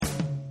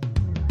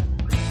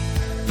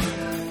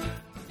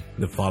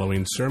The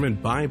following sermon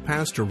by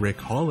Pastor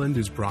Rick Holland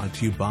is brought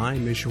to you by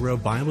Mission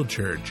Road Bible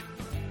Church.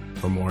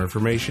 For more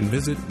information,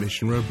 visit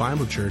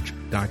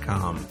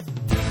missionroadbiblechurch.com.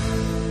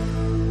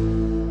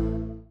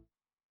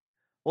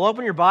 We'll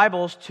open your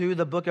Bibles to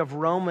the book of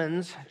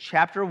Romans,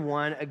 chapter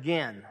 1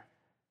 again.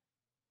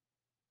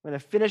 I'm going to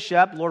finish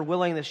up, Lord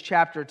willing, this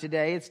chapter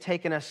today. It's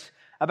taken us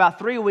about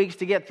 3 weeks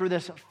to get through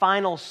this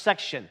final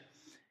section.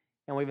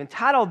 And we've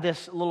entitled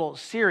this little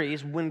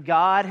series, When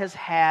God Has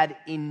Had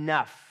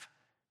Enough.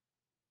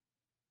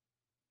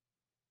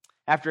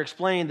 After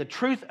explaining the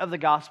truth of the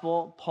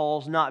gospel,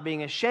 Paul's not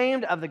being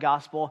ashamed of the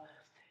gospel,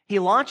 he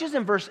launches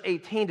in verse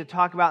 18 to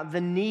talk about the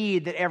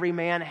need that every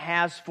man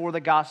has for the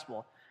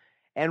gospel,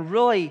 and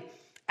really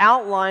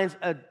outlines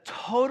a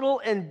total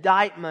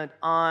indictment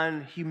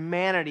on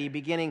humanity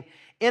beginning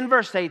in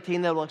verse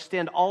 18 that will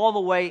extend all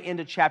the way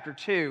into chapter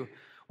 2,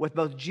 with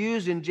both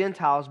Jews and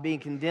Gentiles being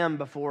condemned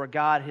before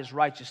God, His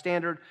righteous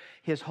standard,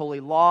 His holy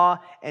law,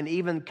 and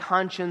even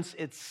conscience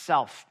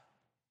itself.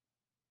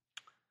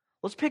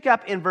 Let's pick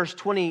up in verse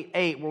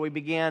 28 where we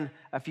began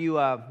a few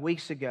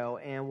weeks ago,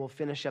 and we'll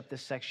finish up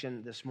this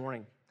section this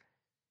morning.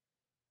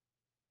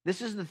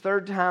 This is the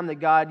third time that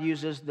God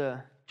uses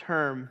the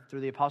term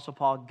through the Apostle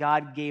Paul,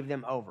 God gave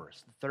them over.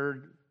 It's the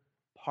third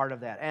part of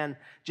that. And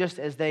just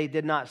as they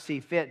did not see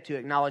fit to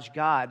acknowledge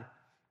God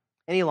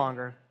any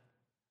longer,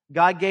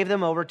 God gave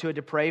them over to a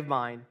depraved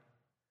mind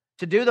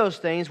to do those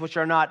things which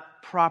are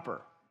not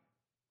proper,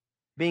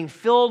 being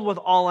filled with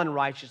all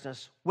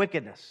unrighteousness,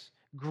 wickedness,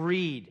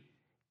 greed,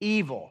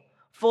 evil,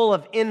 full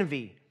of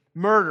envy,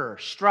 murder,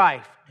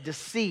 strife,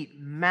 deceit,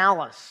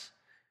 malice.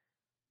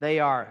 They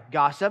are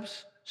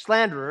gossips,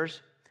 slanderers,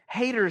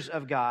 haters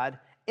of God,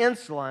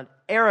 insolent,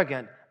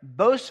 arrogant,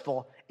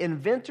 boastful,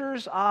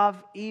 inventors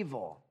of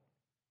evil,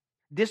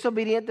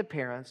 disobedient to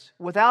parents,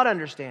 without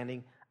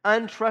understanding,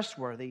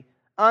 untrustworthy,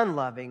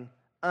 unloving,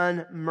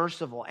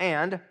 unmerciful.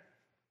 And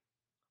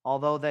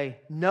although they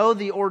know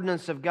the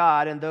ordinance of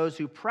God, and those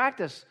who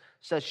practice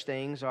such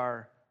things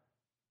are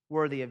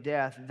worthy of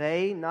death,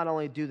 they not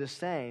only do the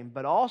same,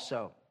 but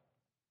also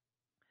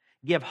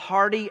give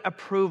hearty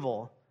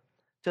approval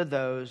to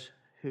those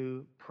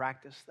who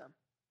practice them.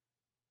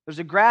 There's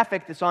a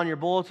graphic that's on your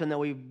bulletin that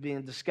we've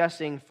been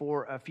discussing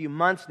for a few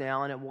months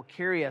now, and it will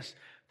carry us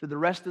through the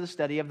rest of the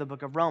study of the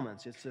book of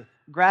Romans. It's a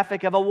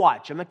graphic of a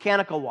watch, a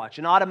mechanical watch,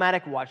 an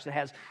automatic watch that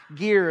has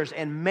gears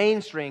and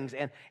mainsprings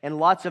and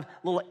lots of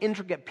little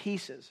intricate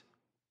pieces.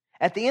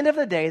 At the end of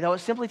the day, though, it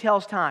simply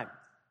tells time.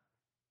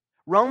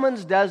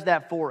 Romans does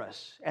that for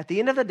us. At the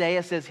end of the day,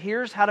 it says,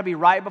 here's how to be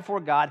right before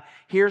God,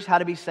 here's how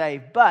to be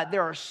saved. But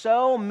there are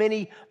so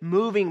many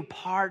moving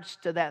parts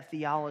to that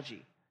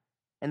theology.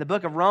 And the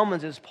book of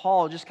Romans is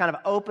Paul just kind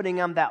of opening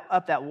up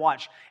that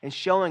watch and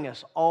showing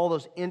us all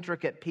those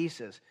intricate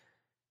pieces.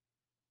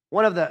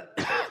 One of the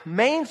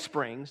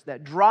mainsprings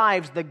that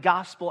drives the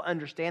gospel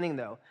understanding,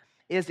 though,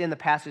 is in the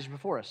passage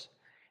before us.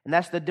 And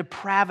that's the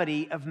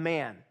depravity of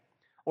man.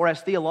 Or as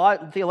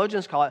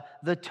theologians call it,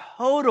 the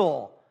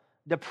total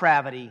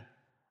depravity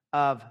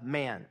of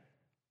man.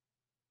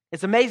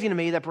 It's amazing to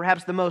me that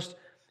perhaps the most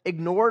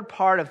ignored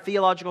part of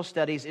theological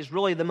studies is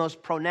really the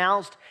most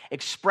pronounced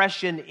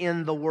expression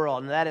in the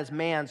world, and that is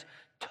man's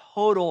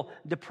total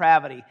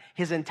depravity,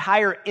 his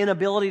entire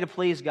inability to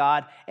please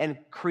God and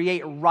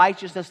create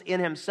righteousness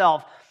in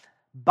himself,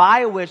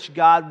 by which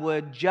God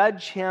would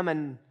judge him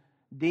and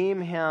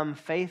deem him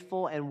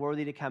faithful and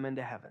worthy to come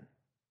into heaven.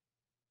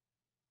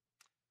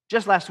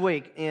 Just last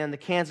week in the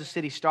Kansas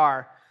City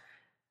Star,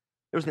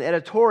 there was an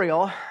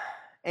editorial,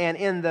 and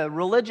in the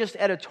religious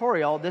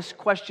editorial, this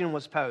question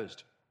was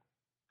posed.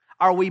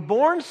 Are we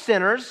born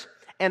sinners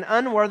and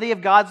unworthy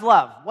of God's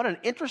love? What an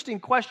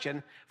interesting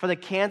question for the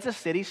Kansas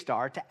City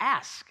Star to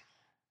ask.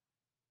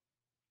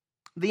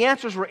 The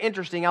answers were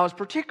interesting. I was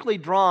particularly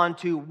drawn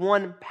to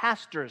one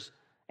pastor's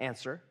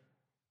answer.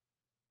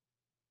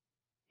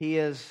 He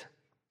is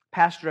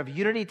pastor of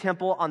Unity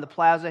Temple on the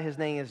Plaza. His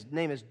name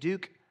is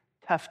Duke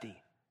Tufty.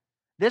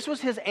 This was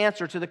his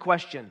answer to the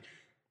question.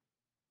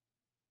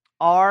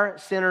 Are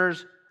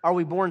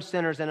we born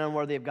sinners and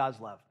unworthy of God's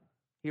love?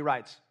 He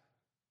writes,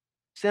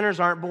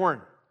 sinners aren't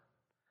born.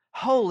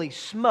 Holy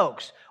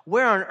smokes,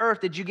 where on earth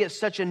did you get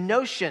such a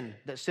notion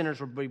that sinners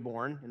would be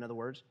born, in other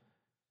words?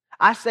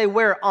 I say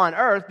where on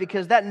earth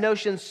because that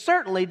notion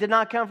certainly did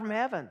not come from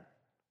heaven.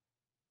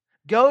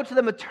 Go to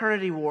the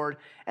maternity ward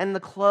and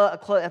at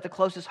the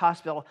closest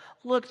hospital.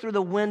 Look through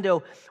the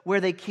window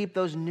where they keep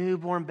those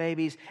newborn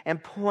babies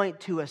and point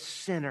to a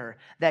sinner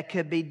that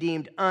could be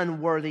deemed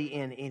unworthy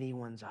in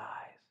anyone's eyes.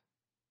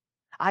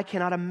 I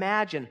cannot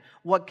imagine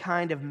what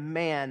kind of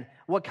man,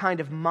 what kind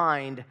of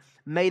mind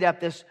made up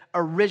this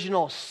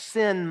original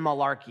sin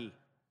malarkey.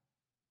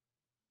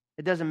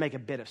 It doesn't make a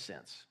bit of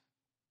sense.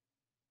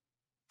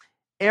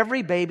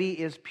 Every baby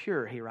is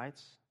pure, he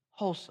writes,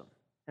 wholesome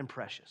and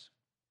precious.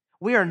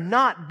 We are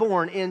not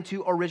born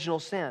into original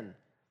sin,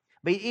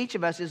 but each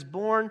of us is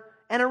born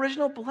an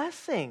original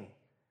blessing.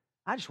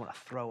 I just want to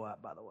throw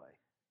up, by the way.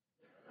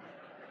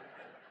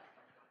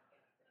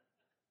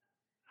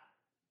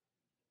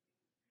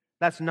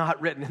 That's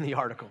not written in the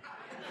article.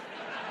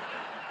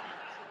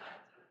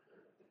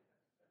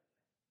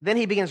 then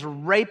he begins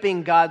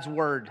raping God's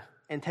word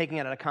and taking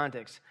it out of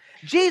context.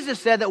 Jesus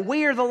said that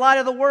we are the light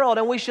of the world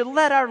and we should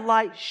let our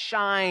light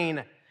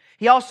shine.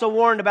 He also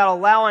warned about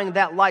allowing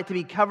that light to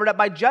be covered up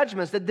by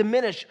judgments that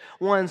diminish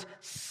one's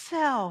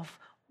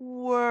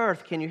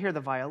self-worth. Can you hear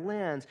the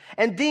violins?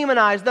 And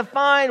demonize the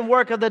fine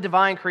work of the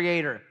divine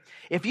Creator.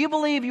 If you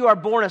believe you are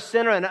born a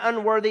sinner and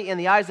unworthy in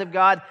the eyes of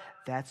God,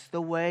 that's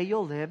the way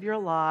you'll live your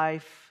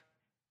life.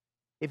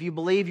 If you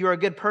believe you're a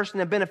good person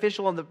and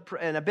beneficial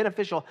and a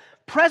beneficial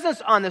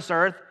presence on this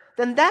earth,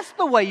 then that's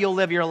the way you'll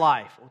live your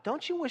life. Well,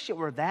 don't you wish it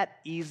were that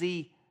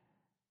easy?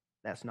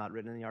 That's not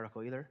written in the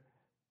article either.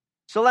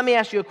 So let me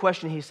ask you a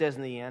question, he says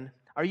in the end.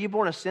 Are you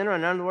born a sinner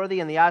and unworthy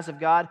in the eyes of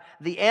God?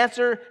 The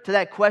answer to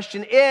that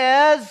question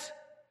is,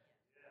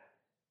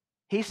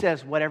 he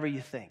says, whatever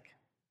you think.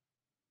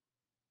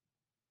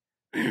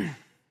 Am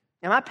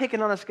I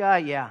picking on this guy?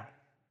 Yeah.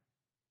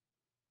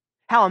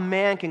 How a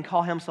man can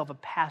call himself a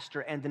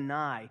pastor and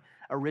deny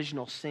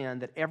original sin,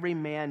 that every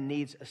man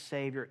needs a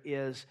Savior,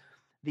 is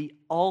the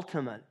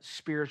ultimate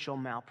spiritual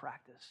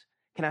malpractice.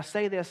 Can I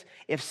say this?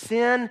 If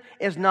sin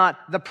is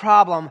not the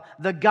problem,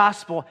 the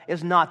gospel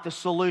is not the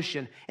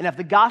solution. And if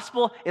the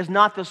gospel is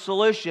not the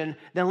solution,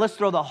 then let's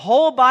throw the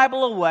whole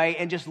Bible away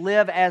and just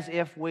live as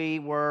if we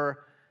were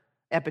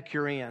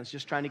Epicureans,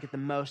 just trying to get the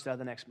most out of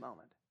the next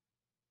moment.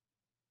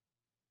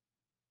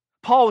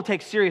 Paul would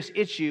take serious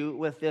issue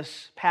with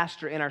this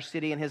pastor in our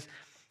city and his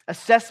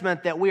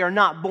assessment that we are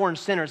not born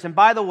sinners. And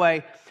by the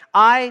way,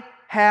 I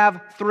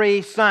have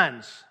 3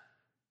 sons,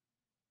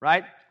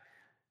 right?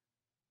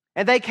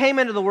 And they came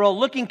into the world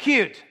looking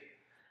cute.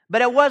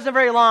 But it wasn't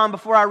very long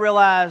before I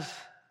realized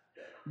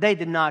they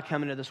did not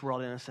come into this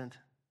world innocent.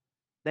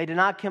 They did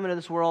not come into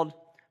this world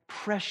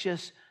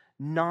precious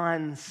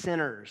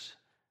non-sinners.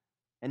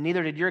 And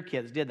neither did your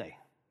kids, did they?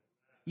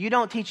 You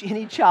don't teach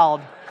any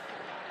child.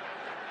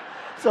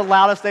 It's the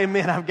loudest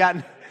amen I've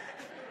gotten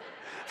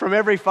from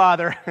every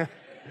father.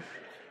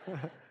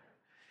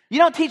 You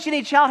don't teach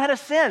any child how to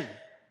sin.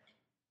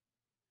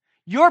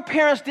 Your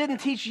parents didn't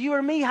teach you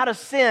or me how to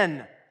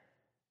sin.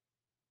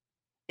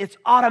 It's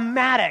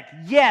automatic.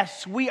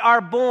 Yes, we are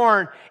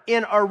born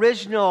in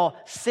original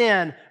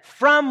sin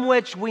from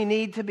which we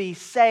need to be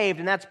saved.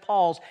 And that's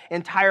Paul's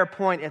entire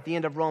point at the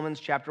end of Romans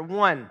chapter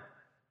 1.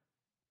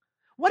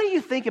 What do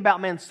you think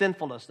about man's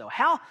sinfulness, though?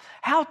 How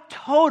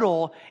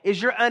total is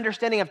your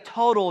understanding of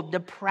total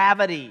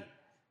depravity?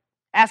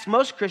 Ask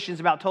most Christians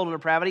about total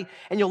depravity,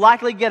 and you'll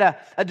likely get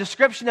a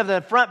description of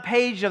the front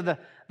page of the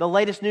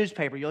latest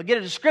newspaper. You'll get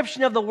a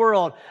description of the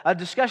world, a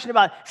discussion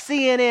about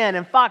CNN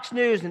and Fox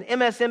News and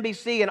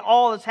MSNBC and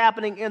all that's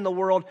happening in the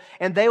world,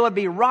 and they would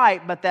be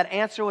right, but that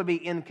answer would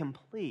be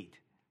incomplete.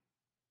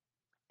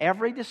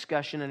 Every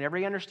discussion and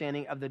every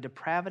understanding of the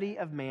depravity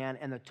of man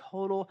and the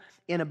total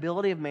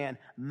inability of man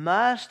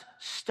must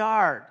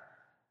start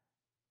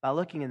by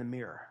looking in the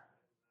mirror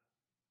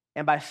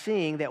and by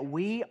seeing that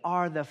we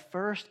are the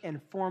first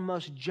and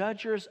foremost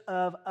judges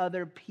of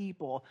other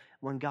people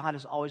when God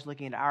is always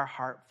looking at our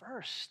heart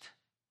first.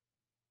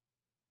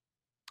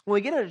 When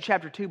we get into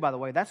chapter 2, by the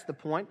way, that's the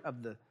point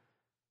of the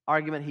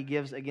argument he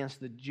gives against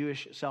the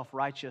Jewish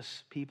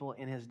self-righteous people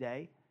in his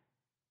day,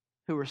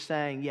 who were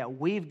saying, yeah,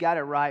 we've got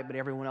it right, but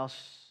everyone else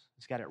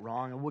has got it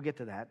wrong, and we'll get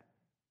to that.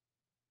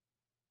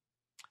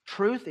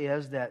 Truth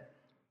is that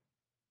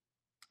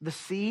the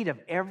seed of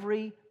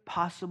every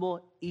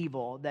possible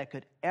evil that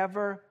could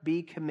ever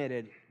be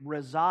committed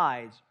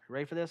resides,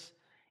 ready for this,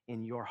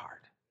 in your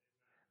heart.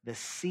 The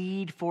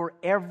seed for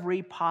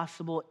every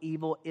possible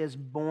evil is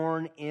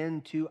born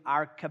into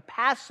our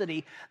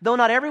capacity, though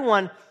not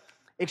everyone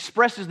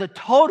expresses the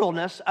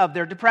totalness of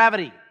their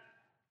depravity.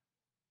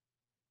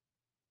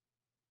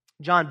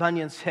 John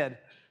Bunyan said,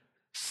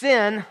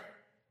 sin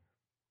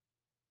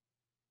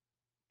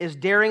is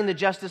daring the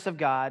justice of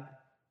God,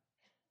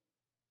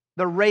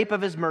 the rape of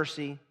His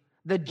mercy,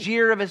 the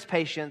jeer of His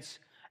patience,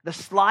 the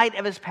slight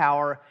of His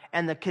power,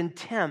 and the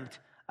contempt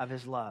of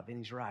His love. And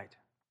he's right.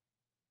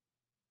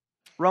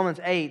 Romans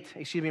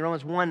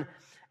 1,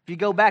 if you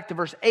go back to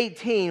verse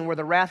 18, where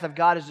the wrath of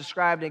God is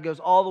described, and it goes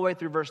all the way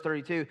through verse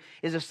 32,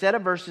 is a set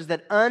of verses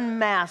that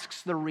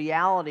unmasks the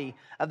reality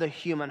of the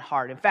human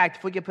heart. In fact,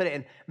 if we could put it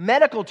in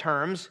medical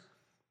terms,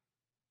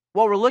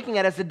 what we're looking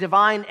at is a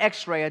divine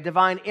X-ray, a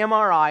divine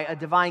MRI, a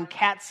divine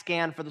CAT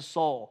scan for the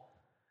soul.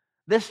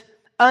 This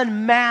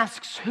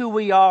unmasks who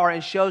we are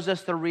and shows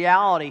us the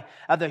reality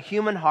of the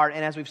human heart.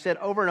 And as we've said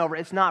over and over,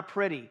 it's not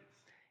pretty.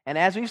 And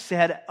as we've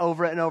said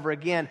over and over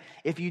again,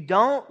 if you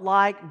don't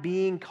like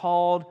being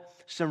called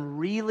some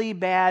really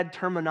bad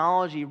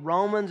terminology,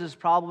 Romans is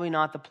probably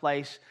not the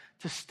place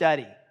to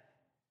study.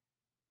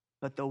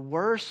 But the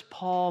worse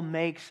Paul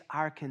makes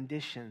our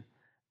condition,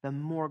 the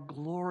more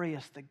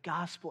glorious the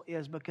gospel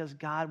is, because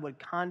God would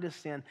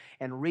condescend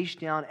and reach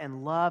down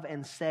and love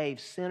and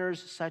save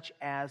sinners such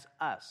as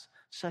us,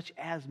 such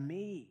as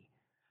me,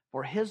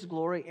 for His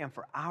glory and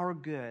for our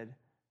good,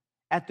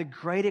 at the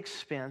great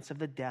expense of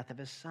the death of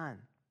His Son.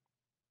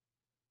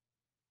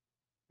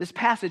 This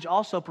passage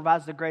also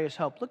provides the greatest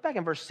hope. Look back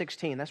in verse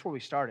 16. That's where we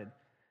started.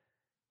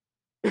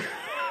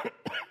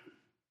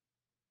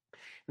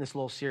 in this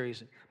little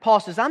series. Paul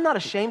says, I'm not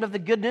ashamed of the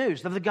good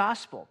news, of the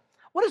gospel.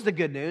 What is the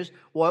good news?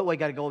 Well, we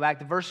got to go back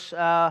to verse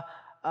 1.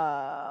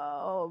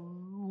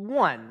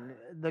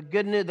 The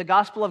good news, the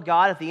gospel of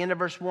God at the end of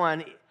verse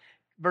 1,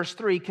 verse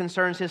 3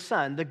 concerns his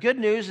son. The good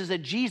news is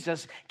that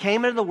Jesus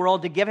came into the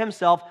world to give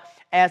himself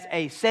as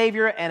a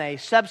Savior and a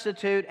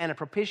substitute and a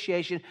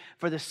propitiation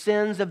for the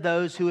sins of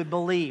those who would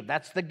believe.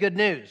 That's the good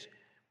news.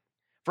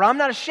 For I'm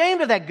not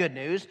ashamed of that good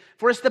news,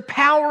 for it's the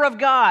power of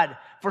God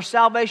for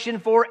salvation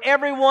for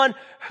everyone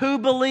who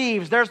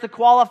believes. There's the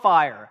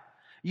qualifier.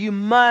 You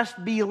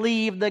must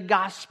believe the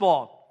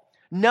gospel.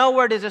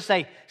 Nowhere does it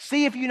say,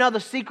 see if you know the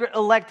secret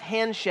elect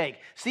handshake.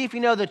 See if you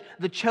know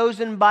the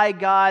chosen by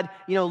God,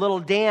 little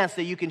dance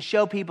that you can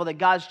show people that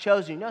God's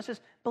chosen you. No, it says,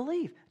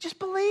 believe. Just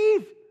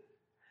believe.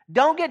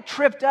 Don't get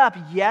tripped up.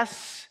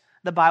 Yes,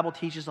 the Bible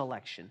teaches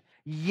election.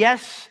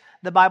 Yes,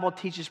 the Bible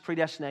teaches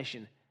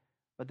predestination.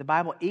 But the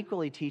Bible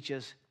equally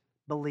teaches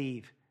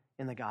believe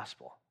in the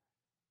gospel.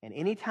 And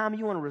anytime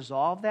you want to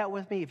resolve that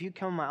with me, if you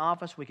come in my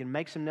office, we can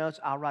make some notes,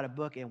 I'll write a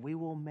book, and we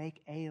will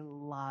make a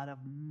lot of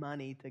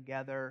money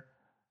together.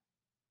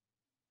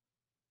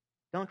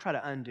 Don't try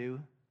to undo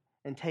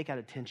and take out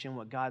of tension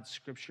what God's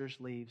scriptures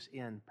leaves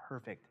in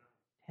perfect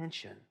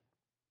tension.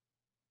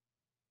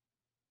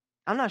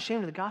 I'm not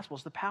ashamed of the gospel.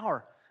 It's the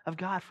power of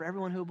God for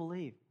everyone who will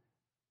believe.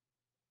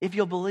 If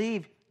you'll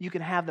believe, you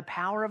can have the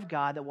power of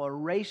God that will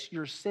erase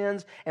your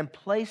sins and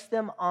place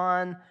them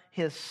on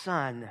His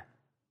Son.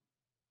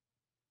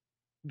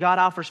 God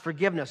offers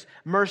forgiveness,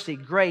 mercy,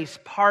 grace,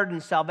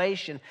 pardon,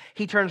 salvation.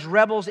 He turns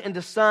rebels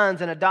into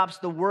sons and adopts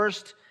the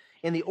worst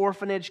in the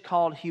orphanage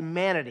called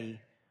humanity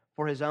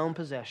for His own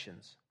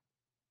possessions.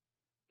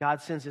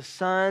 God sends His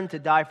Son to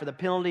die for the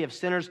penalty of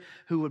sinners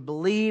who would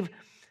believe.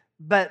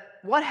 But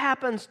what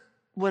happens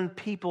when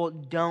people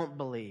don't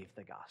believe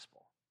the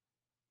gospel?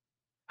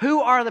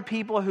 Who are the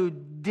people who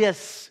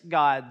diss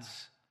God's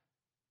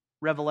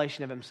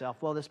revelation of Himself?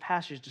 Well, this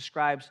passage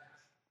describes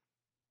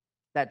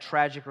that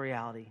tragic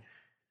reality.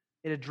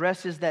 It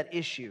addresses that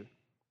issue.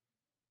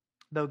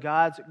 Though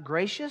God's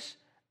gracious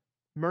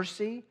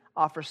mercy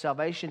offers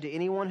salvation to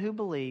anyone who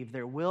believes,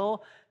 there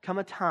will come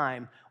a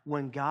time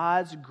when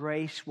God's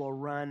grace will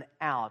run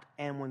out,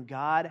 and when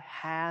God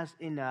has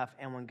enough,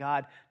 and when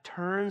God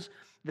turns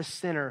the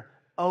sinner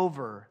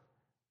over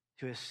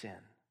to his sin.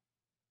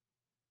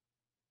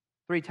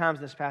 3 times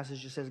in this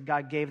passage it says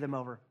God gave them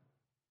over.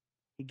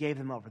 He gave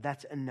them over.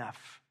 That's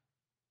enough.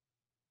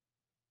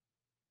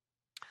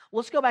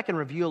 Let's go back and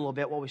review a little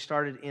bit what we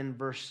started in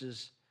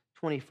verses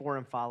 24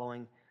 and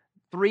following.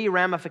 3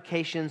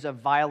 ramifications of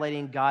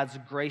violating God's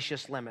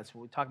gracious limits.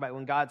 We talk about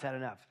when God's had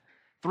enough.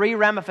 3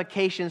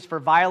 ramifications for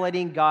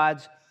violating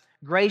God's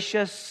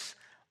gracious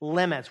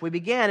limits. We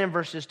began in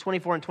verses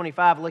 24 and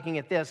 25 looking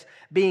at this,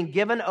 being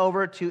given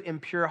over to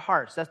impure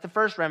hearts. That's the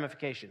first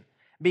ramification,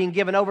 being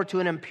given over to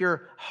an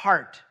impure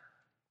heart.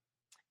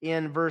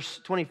 In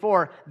verse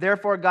 24,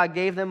 therefore God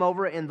gave them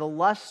over in the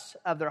lusts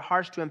of their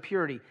hearts to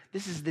impurity.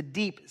 This is the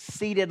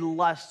deep-seated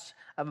lusts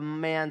of a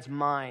man's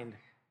mind,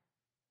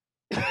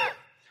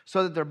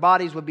 so that their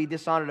bodies would be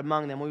dishonored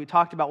among them. We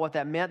talked about what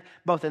that meant,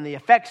 both in the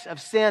effects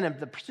of sin and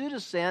the pursuit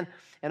of sin,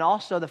 and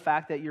also the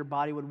fact that your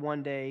body would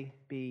one day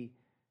be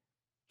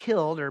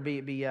killed or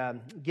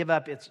give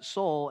up its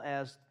soul,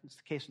 as is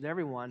the case with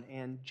everyone,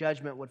 and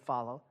judgment would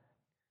follow.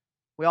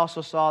 We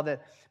also saw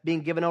that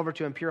being given over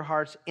to impure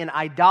hearts in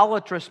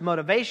idolatrous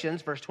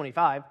motivations, verse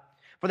 25,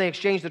 for they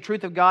exchanged the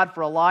truth of God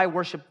for a lie,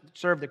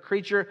 serve the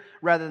creature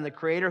rather than the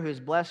Creator, who is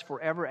blessed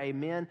forever.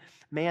 Amen.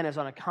 Man is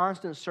on a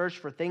constant search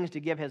for things to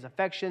give his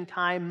affection,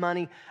 time,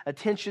 money,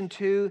 attention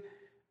to,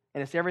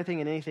 and it's everything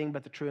and anything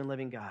but the true and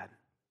living God.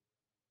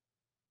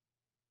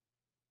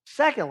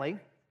 Secondly,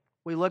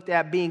 we looked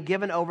at being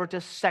given over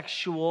to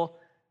sexual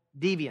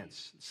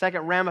deviance. The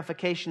second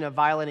ramification of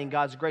violating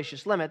God's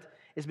gracious limit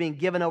is being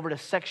given over to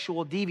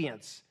sexual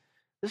deviance.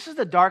 This is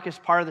the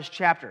darkest part of this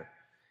chapter.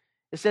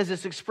 It says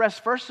it's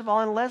expressed, first of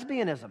all, in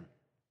lesbianism.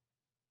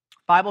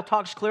 The Bible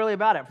talks clearly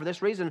about it. For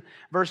this reason,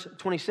 verse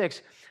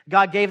 26,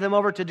 God gave them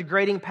over to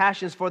degrading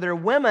passions, for their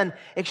women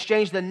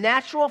exchanged the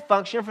natural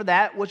function for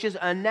that which is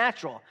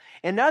unnatural.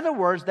 In other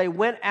words, they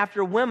went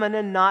after women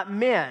and not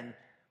men.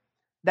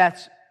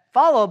 That's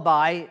followed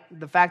by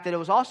the fact that it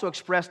was also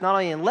expressed not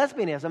only in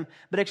lesbianism,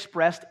 but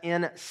expressed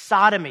in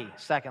sodomy,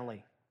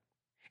 secondly.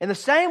 In the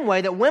same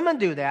way that women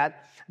do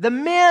that, the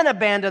men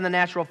abandon the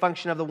natural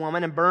function of the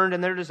woman and burned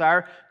in their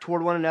desire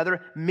toward one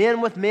another,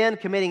 men with men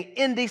committing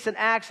indecent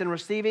acts and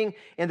receiving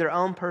in their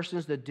own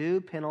persons the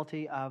due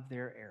penalty of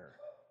their error.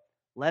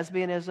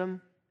 Lesbianism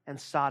and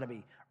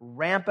sodomy,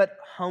 rampant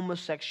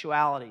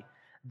homosexuality.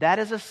 That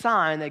is a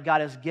sign that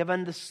God has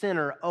given the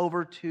sinner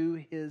over to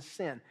his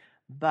sin.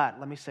 But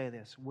let me say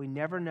this, we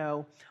never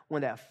know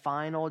when that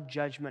final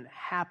judgment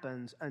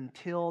happens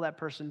until that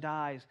person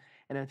dies.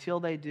 And until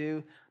they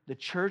do, the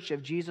Church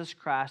of Jesus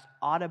Christ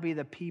ought to be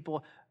the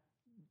people,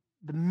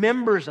 the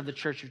members of the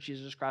Church of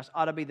Jesus Christ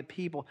ought to be the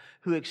people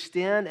who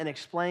extend and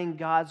explain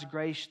God's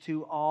grace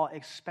to all,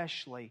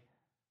 especially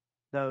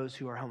those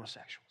who are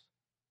homosexuals.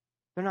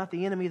 They're not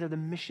the enemy, they're the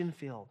mission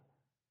field.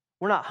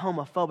 We're not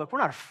homophobic. We're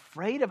not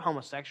afraid of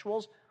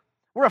homosexuals.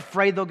 We're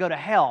afraid they'll go to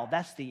hell.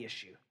 That's the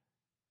issue.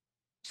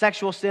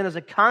 Sexual sin is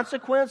a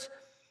consequence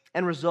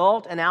and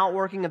result and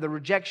outworking of the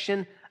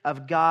rejection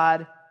of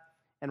God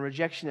and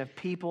rejection of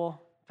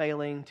people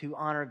failing to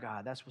honor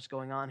God. That's what's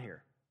going on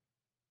here.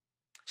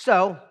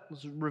 So,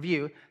 let's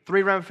review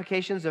 3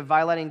 ramifications of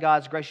violating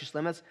God's gracious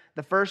limits.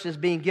 The first is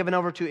being given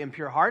over to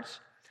impure hearts.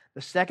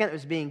 The second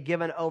is being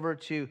given over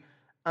to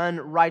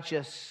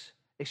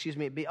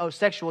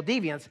sexual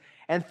deviance.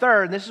 And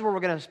third, and this is where we're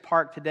going to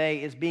park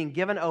today, is being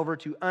given over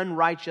to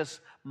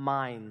unrighteous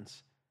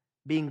minds.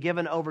 Being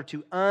given over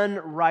to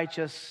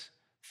unrighteous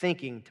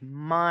thinking, to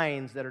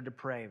minds that are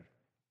depraved.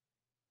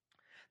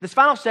 This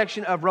final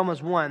section of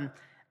Romans 1,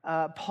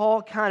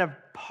 Paul kind of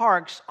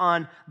parks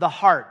on the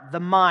heart, the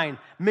mind,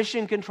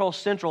 mission control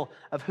central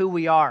of who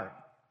we are.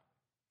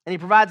 And he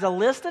provides a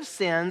list of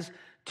sins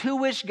to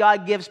which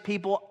God gives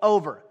people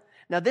over.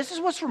 Now, this is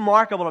what's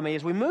remarkable to me.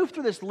 As we move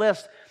through this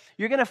list,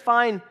 you're going to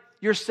find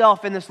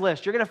yourself in this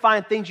list. You're going to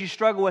find things you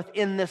struggle with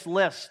in this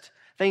list.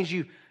 Things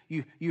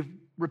you've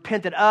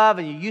repented of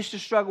and you used to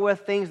struggle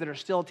with, things that are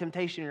still a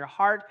temptation in your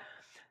heart.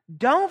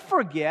 Don't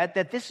forget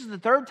that this is the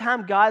third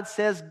time God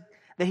says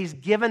that He's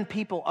given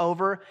people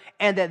over,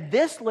 and that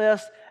this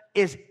list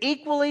is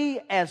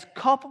equally as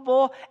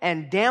culpable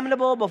and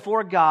damnable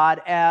before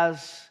God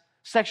as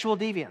sexual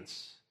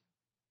deviance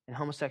and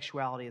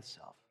homosexuality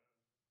itself.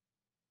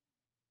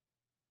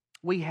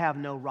 We have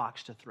no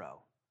rocks to throw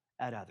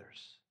at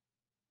others,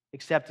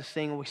 except to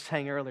sing what we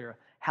sang earlier.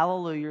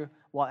 Hallelujah,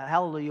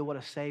 hallelujah, what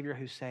a Savior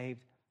who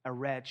saved a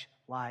wretch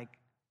like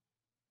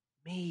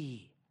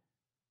me.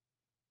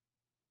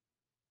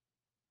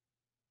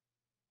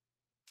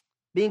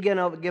 Being given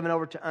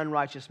over to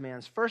unrighteous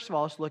minds. First of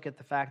all, let's look at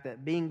the fact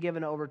that being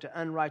given over to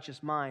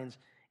unrighteous minds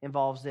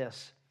involves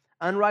this.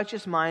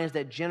 Unrighteous minds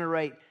that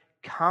generate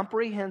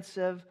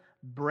comprehensive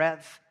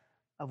breadth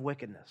of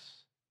wickedness.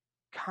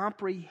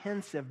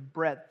 Comprehensive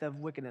breadth of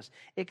wickedness.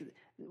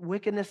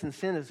 Wickedness and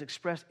sin is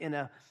expressed in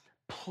a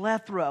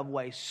plethora of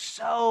ways.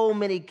 So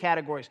many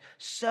categories.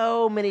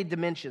 So many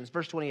dimensions.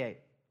 Verse 28.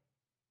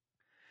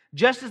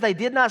 Just as they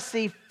did not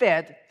see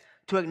fit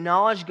to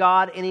acknowledge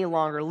God any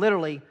longer,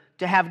 literally,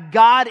 to have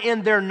God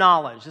in their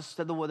knowledge. This is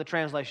the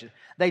translation.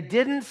 They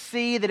didn't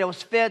see that it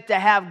was fit to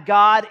have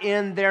God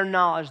in their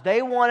knowledge.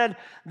 They wanted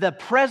the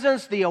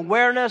presence, the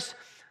awareness,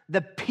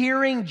 the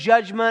peering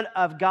judgment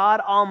of God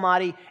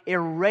Almighty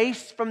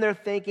erased from their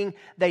thinking.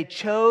 They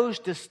chose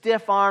to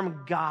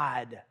stiff-arm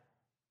God.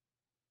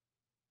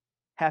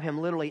 Have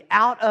Him literally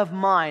out of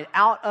mind,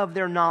 out of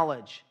their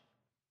knowledge.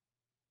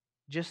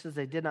 Just as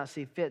they did not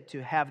see fit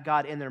to have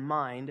God in their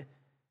mind,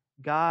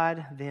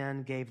 God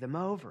then gave them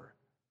over.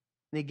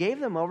 And He gave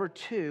them over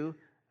to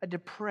a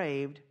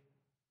depraved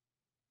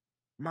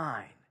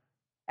mind.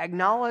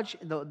 Acknowledge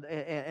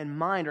and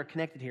mind are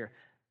connected here.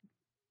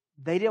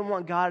 They didn't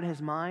want God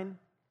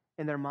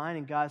in their mind,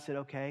 and God said,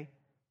 okay,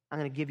 I'm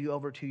going to give you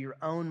over to your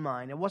own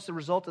mind. And what's the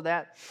result of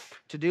that?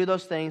 To do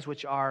those things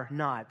which are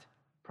not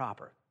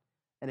proper.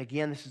 And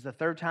again, this is the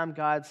third time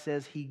God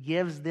says He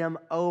gives them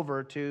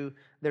over to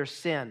their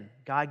sin.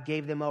 God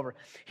gave them over.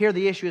 Here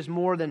the issue is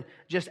more than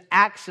just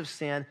acts of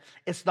sin.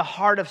 It's the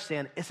heart of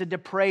sin. It's a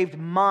depraved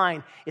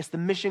mind. It's the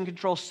mission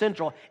control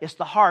central. It's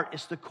the heart.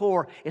 It's the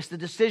core. It's the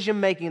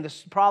decision-making, the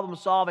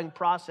problem-solving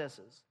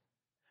processes.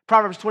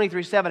 Proverbs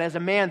 23:7, as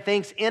a man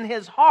thinks in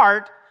his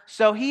heart,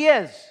 so he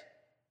is.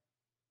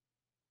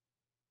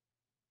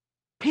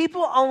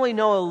 People only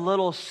know a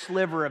little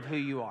sliver of who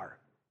you are.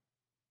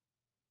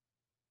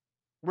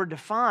 We're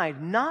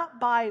defined not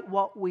by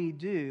what we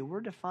do,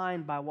 we're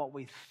defined by what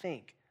we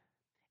think.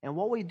 And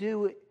what we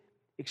do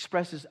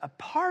expresses a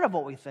part of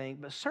what we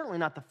think, but certainly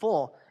not the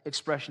full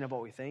expression of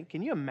what we think.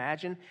 Can you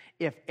imagine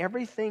if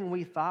everything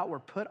we thought were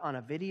put on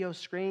a video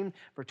screen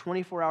for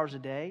 24 hours a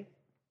day?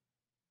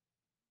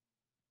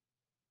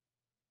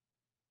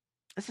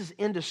 This is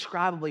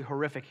indescribably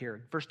horrific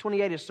here. Verse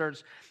 28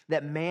 asserts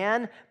that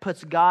man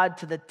puts God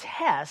to the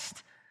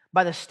test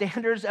by the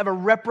standards of a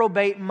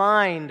reprobate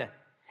mind.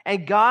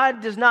 And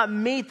God does not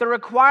meet the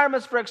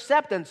requirements for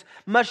acceptance,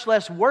 much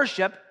less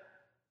worship.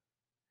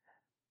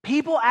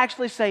 People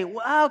actually say,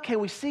 well, okay,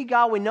 we see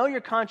God, we know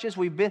you're conscious,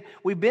 we've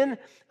been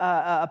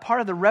a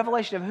part of the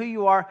revelation of who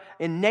you are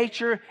in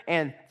nature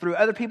and through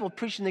other people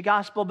preaching the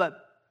gospel, but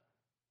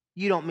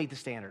you don't meet the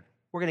standard.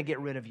 We're going to get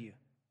rid of you.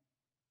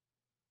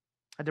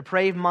 A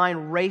depraved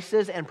mind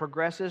races and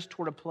progresses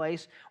toward a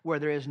place where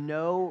there is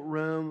no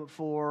room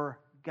for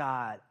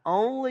God,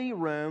 only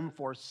room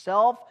for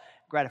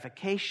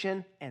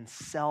self-gratification and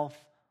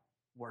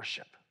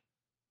self-worship.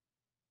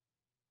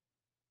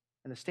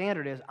 And the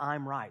standard is,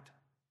 I'm right.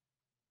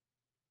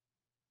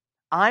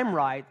 I'm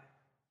right.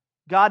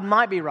 God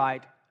might be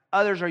right.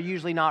 Others are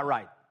usually not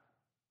right.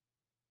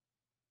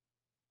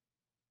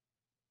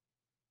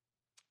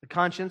 The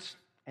conscience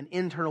and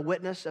internal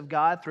witness of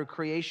God through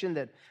creation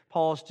that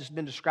Paul has just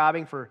been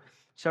describing for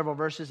several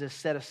verses is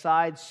set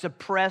aside,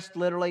 suppressed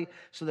literally,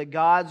 so that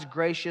God's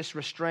gracious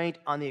restraint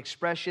on the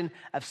expression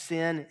of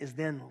sin is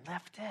then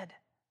lifted.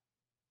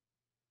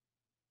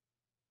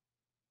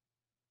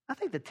 I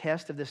think the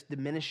test of this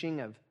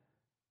diminishing of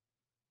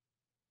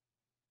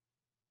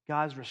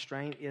God's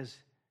restraint is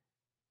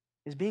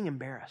being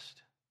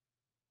embarrassed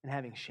and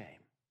having shame.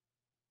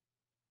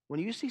 When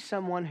you see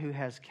someone who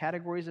has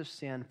categories of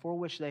sin for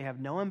which they have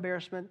no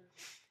embarrassment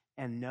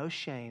and no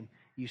shame,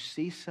 you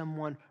see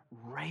someone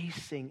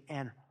racing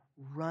and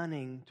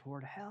running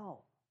toward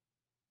hell.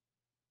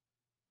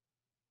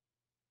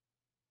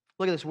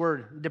 Look at this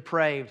word,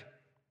 depraved.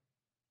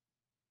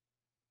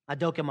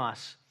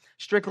 Adokimos.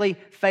 Strictly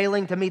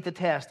failing to meet the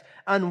test,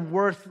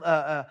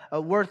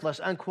 worthless,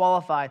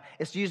 unqualified.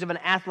 It's used of an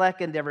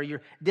athletic endeavor.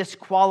 You're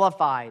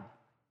disqualified.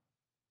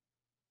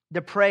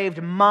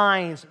 Depraved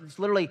minds. It's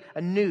literally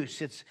a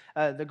noose. It's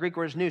the Greek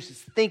word is nous.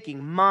 It's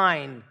thinking,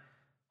 mind,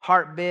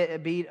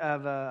 heartbeat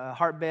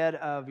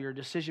of your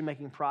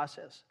decision-making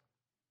process.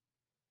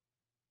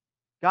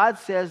 God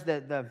says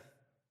that the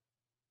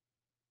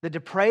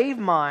depraved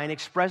mind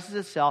expresses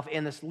itself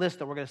in this list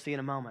that we're going to see in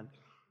a moment.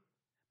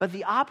 But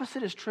the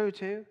opposite is true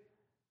too.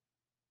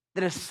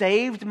 That a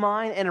saved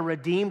mind and a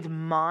redeemed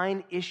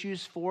mind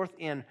issues forth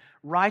in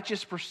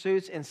righteous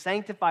pursuits and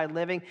sanctified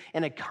living,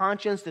 and a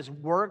conscience that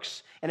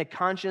works, and a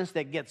conscience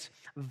that gets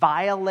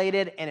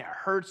violated and it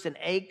hurts and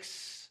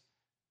aches.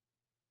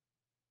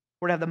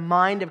 We're to have the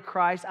mind of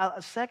Christ.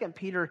 2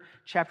 Peter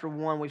chapter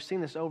 1, we've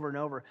seen this over and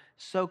over,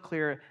 so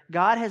clear.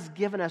 God has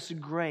given us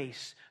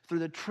grace through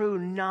the true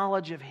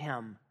knowledge of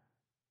Him.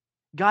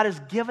 God has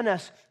given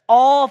us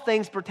all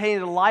things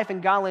pertaining to life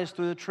and godliness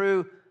through the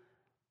true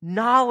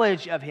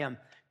knowledge of Him.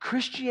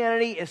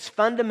 Christianity is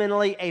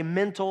fundamentally a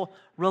mental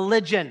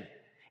religion.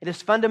 It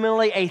is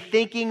fundamentally a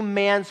thinking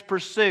man's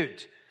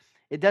pursuit.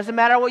 It doesn't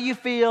matter what you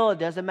feel. It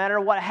doesn't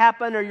matter what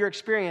happened or your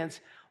experience.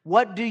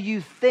 What do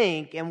you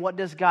think and what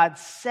does God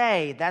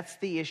say? That's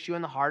the issue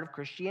in the heart of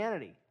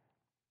Christianity.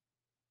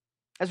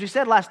 As we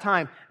said last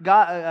time,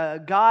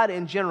 God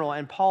in general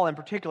and Paul in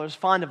particular is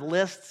fond of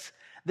lists.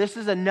 This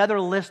is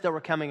another list that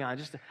we're coming on.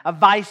 Just a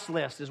vice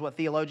list is what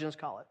theologians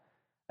call it.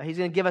 He's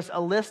going to give us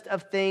a list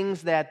of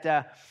things that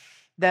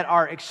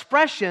are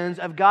expressions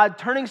of God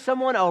turning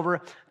someone over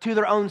to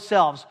their own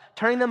selves,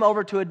 turning them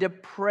over to a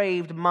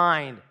depraved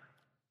mind.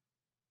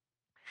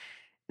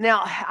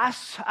 Now, I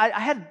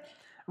had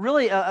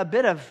really a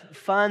bit of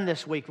fun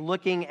this week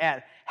looking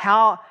at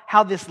how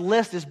this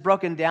list is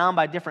broken down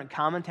by different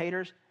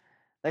commentators.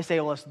 They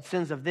say, well, it's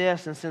sins of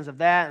this and sins of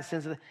that and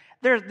sins of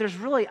that. There's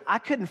really, I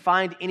couldn't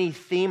find any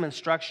theme and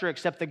structure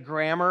except the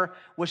grammar,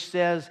 which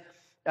says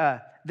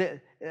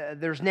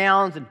there's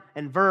nouns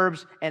and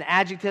verbs and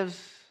adjectives.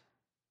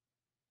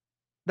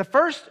 The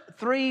first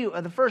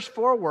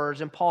four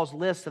words in Paul's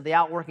list of the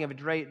outworking of a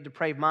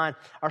depraved mind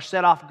are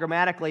set off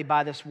grammatically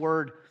by this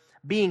word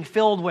being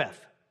filled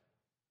with.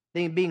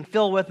 Being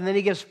filled with, and then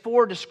he gives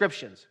four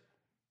descriptions.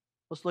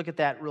 Let's look at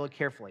that really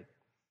carefully.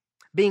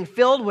 Being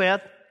filled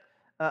with,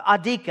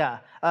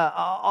 adika,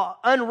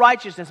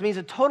 unrighteousness means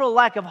a total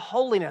lack of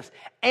holiness,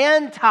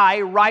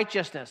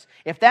 anti-righteousness.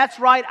 If that's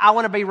right, I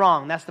want to be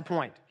wrong. That's the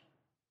point.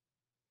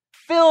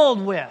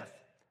 Filled with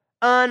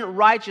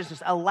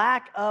unrighteousness, a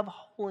lack of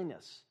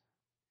holiness,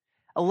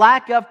 a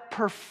lack of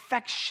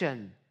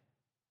perfection,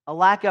 a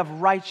lack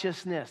of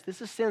righteousness.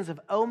 This is sins of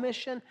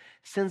omission,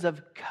 sins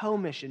of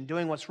commission,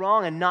 doing what's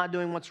wrong and not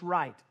doing what's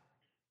right.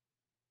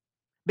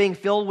 Being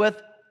filled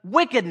with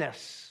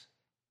wickedness,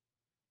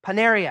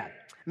 paneria,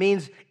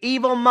 means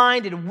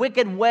evil-minded,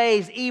 wicked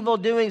ways, evil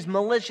doings,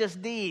 malicious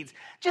deeds.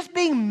 Just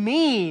being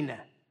mean.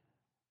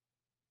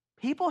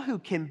 People who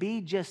can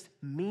be just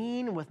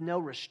mean with no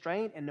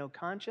restraint and no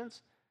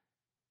conscience,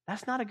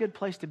 that's not a good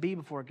place to be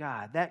before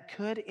God. That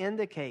could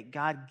indicate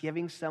God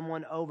giving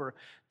someone over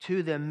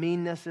to the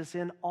meanness that's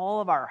in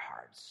all of our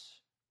hearts.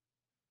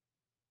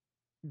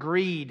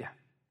 Greed,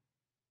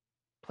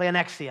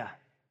 pleonexia,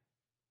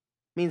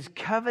 means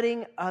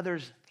coveting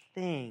others'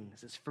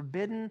 things. It's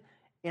forbidden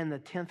in the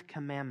 10th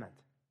commandment.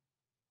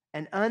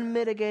 An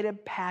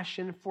unmitigated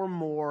passion for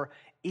more,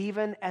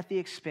 even at the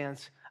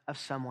expense of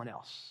someone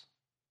else.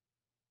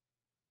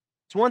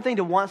 It's one thing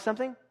to want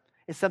something.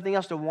 It's something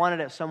else to want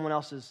it at someone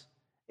else's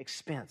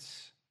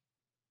expense.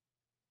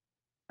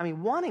 I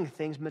mean, wanting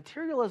things,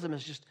 materialism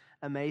is just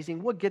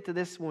amazing. We'll get to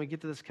this when we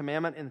get to this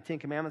commandment in the 10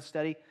 Commandments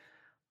study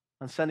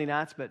on Sunday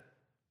nights, but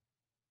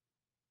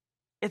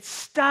it's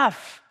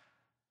stuff.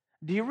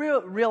 Do you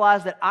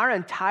realize that our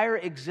entire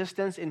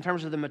existence, in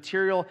terms of the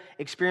material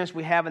experience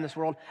we have in this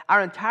world,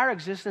 our entire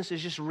existence is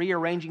just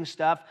rearranging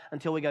stuff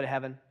until we go to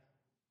heaven?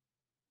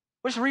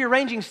 We're just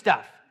rearranging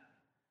stuff.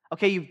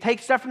 Okay, you take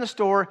stuff from the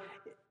store,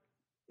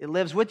 it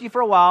lives with you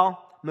for a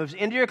while, moves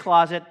into your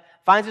closet,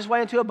 finds its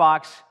way into a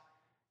box,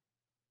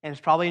 and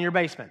it's probably in your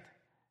basement.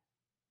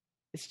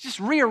 It's just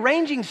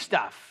rearranging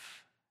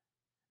stuff.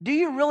 Do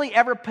you really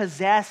ever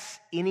possess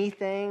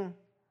anything?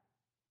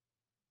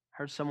 I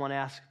heard someone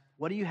ask,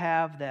 what do you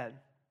have that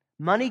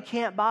money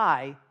can't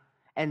buy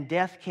and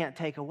death can't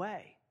take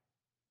away?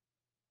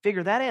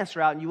 Figure that answer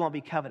out and you won't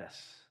be covetous.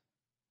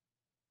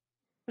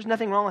 There's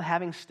nothing wrong with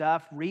having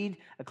stuff. Read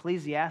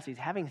Ecclesiastes.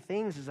 Having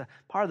things is a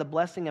part of the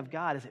blessing of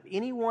God. If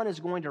anyone is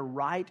going to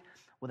write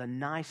with a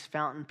nice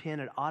fountain pen,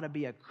 it ought to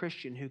be a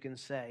Christian who can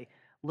say,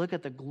 look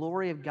at the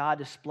glory of God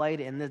displayed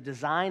in the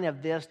design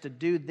of this to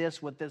do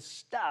this with this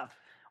stuff.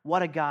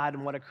 What a God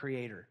and what a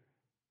creator.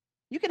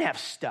 You can have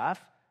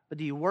stuff, but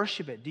do you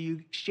worship it? Do you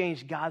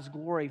exchange God's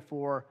glory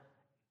for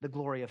the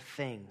glory of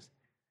things?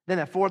 Then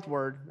the fourth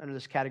word under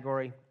this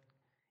category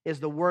is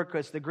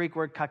it's the Greek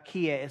word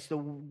kakia. It's the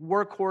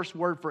workhorse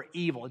word for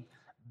evil,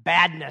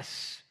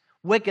 badness,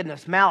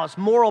 wickedness, malice,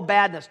 moral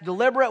badness,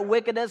 deliberate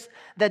wickedness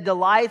that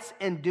delights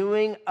in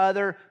doing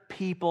other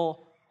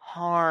people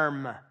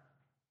harm. Did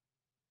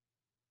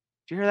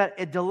you hear that?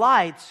 It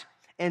delights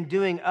in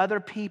doing other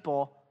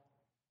people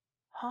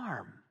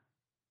harm.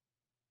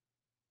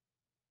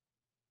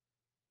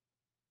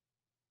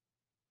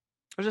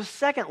 There's a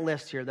second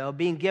list here, though,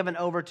 being given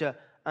over to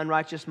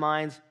unrighteous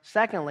minds.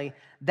 Secondly,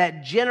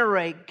 that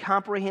generate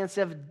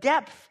comprehensive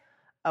depth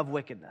of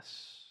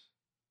wickedness.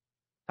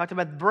 Talked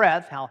about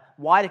breadth, how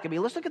wide it can be.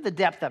 Let's look at the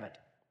depth of it.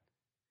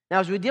 Now,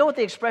 as we deal with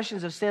the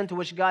expressions of sin to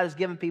which God has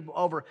given people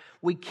over,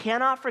 we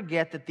cannot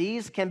forget that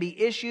these can be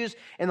issues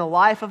in the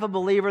life of a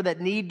believer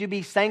that need to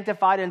be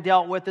sanctified and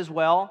dealt with as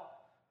well.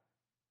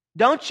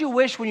 Don't you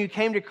wish when you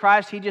came to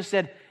Christ, He just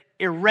said,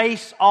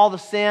 erase all the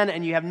sin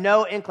and you have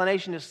no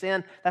inclination to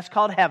sin? That's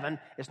called heaven.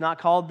 It's not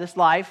called this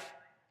life.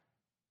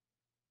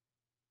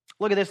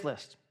 Look at this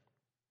list.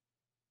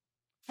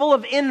 Full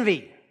of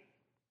envy.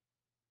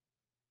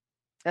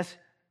 That's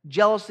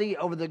jealousy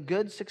over the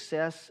good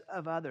success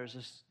of others.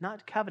 It's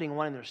not coveting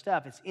wanting their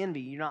stuff. It's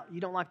envy. You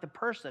don't like the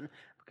person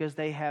because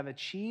they have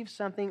achieved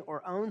something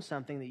or own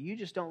something that you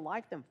just don't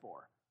like them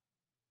for.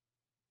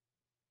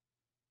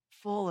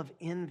 Full of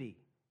envy.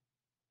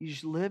 You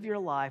just live your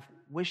life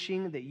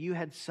wishing that you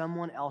had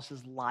someone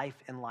else's life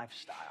and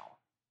lifestyle.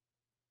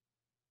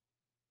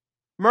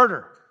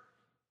 Murder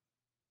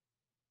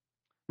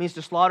means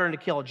to slaughter and to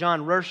kill.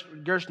 John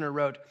Gerstner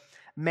wrote,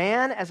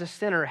 man as a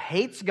sinner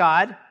hates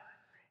God,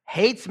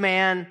 hates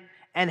man,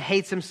 and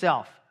hates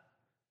himself.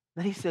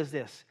 Then he says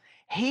this,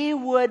 he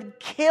would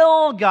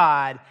kill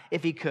God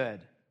if he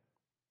could.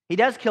 He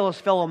does kill his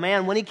fellow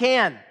man when he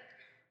can.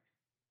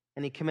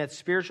 And he commits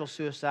spiritual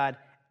suicide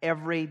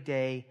every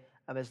day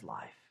of his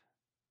life.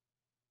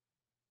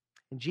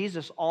 And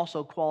Jesus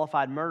also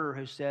qualified murder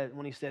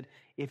when he said,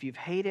 if you've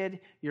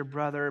hated your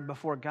brother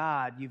before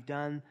God, you've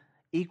done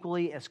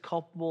equally as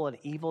culpable an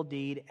evil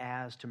deed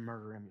as to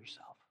murder him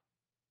yourself.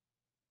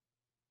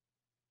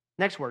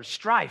 Next word,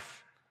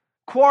 strife.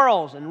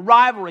 Quarrels and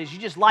rivalries. You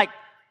just like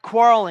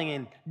quarreling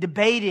and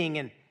debating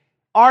and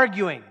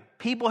arguing.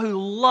 People who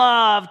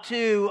love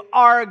to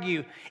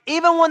argue.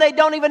 Even when they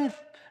don't even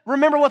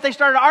remember what they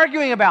started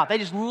arguing about. They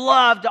just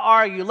love to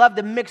argue, love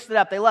to mix it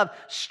up. They love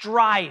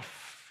strife.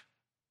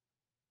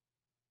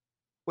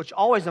 Which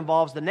always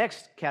involves the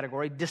next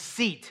category,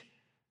 deceit.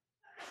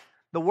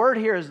 The word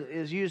here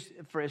is used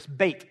for its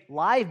bait,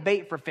 live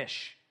bait for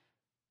fish.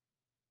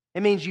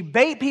 It means you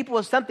bait people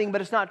with something,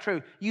 but it's not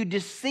true. You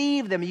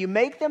deceive them. You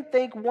make them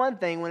think one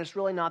thing when it's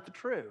really not the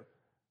true.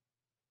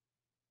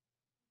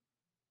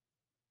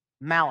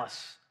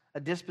 Malice, a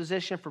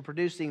disposition for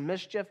producing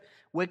mischief,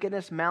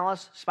 wickedness,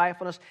 malice,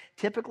 spitefulness,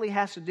 typically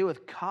has to do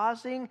with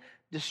causing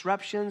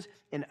disruptions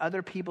in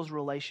other people's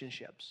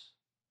relationships.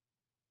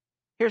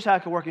 Here's how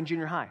it could work in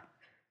junior high.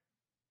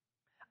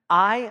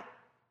 I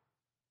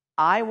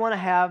want to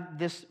have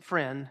this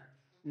friend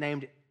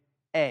named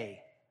A.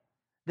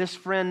 This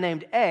friend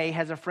named A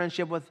has a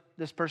friendship with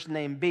this person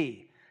named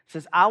B.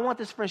 Since I want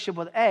this friendship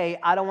with A,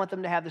 I don't want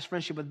them to have this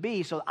friendship with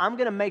B, so I'm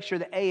going to make sure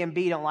that A and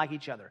B don't like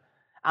each other.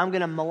 I'm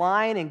going to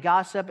malign and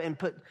gossip and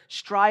put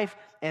strife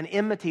and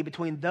enmity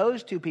between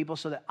those two people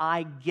so that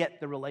I get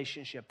the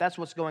relationship. That's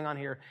what's going on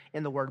here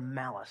in the word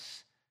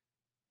malice.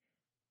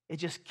 It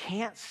just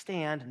can't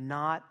stand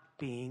not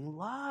being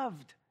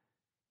loved.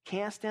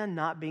 Can't stand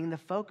not being the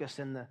focus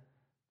and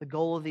the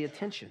goal of the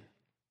attention.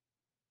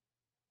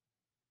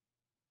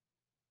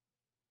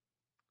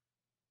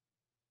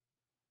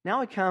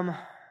 Now we come,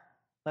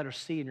 letter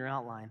C in your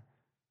outline.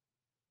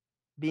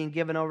 Being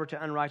given over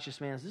to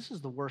unrighteous men. This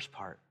is the worst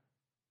part.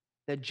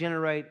 That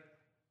generate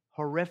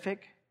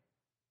horrific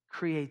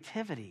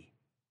creativity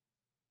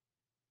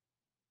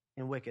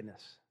and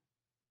wickedness.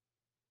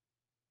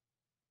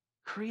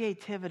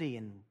 Creativity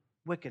and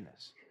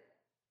wickedness.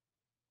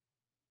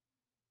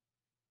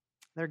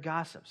 They're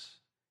gossips.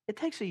 It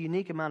takes a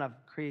unique amount of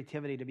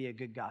creativity to be a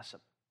good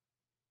gossip.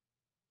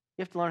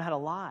 You have to learn how to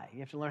lie. You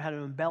have to learn how to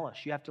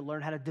embellish. You have to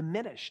learn how to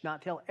diminish,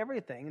 not tell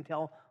everything and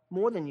tell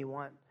more than you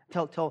want.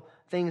 Tell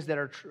things that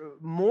are true,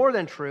 more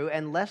than true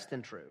and less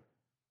than true.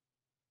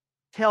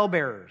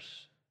 Talebearers,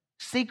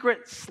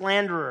 secret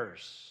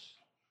slanderers.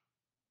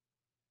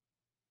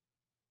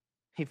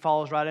 He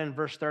follows right in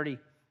verse 30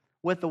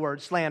 with the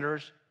word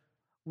slanderers,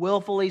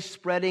 willfully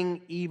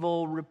spreading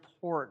evil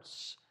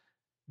reports,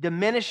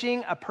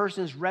 diminishing a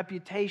person's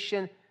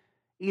reputation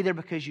either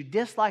because you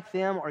dislike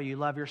them or you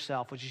love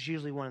yourself, which is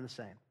usually one and the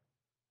same.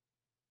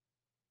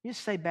 You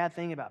just say bad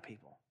thing about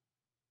people.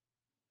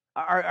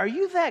 Are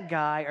you that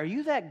guy? Are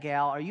you that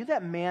gal? Are you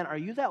that man? Are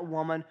you that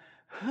woman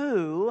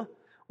who,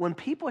 when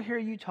people hear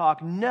you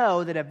talk,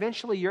 know that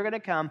eventually you're going to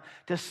come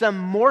to some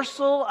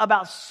morsel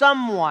about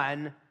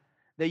someone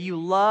that you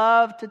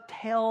love to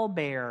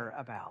talebear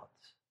about?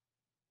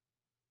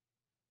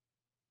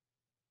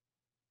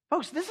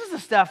 Folks, this is the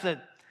stuff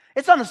that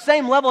it's on the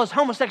same level as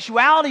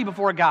homosexuality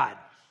before God.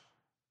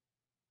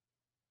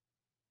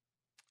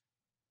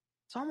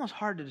 It's almost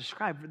hard to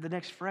describe the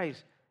next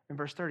phrase in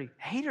verse 30.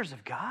 Haters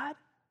of God?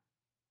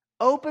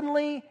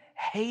 Openly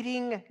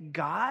hating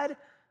God?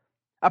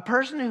 A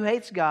person who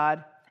hates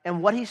God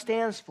and what he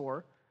stands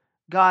for,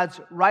 God's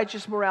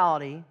righteous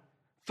morality,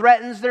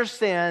 threatens their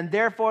sin,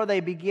 therefore they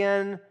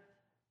begin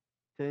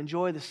to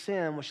enjoy the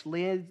sin which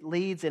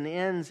leads and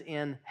ends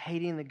in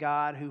hating the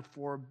God who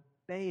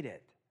forbade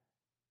it.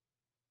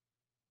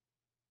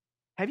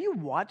 Have you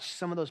watched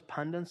some of those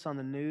pundits on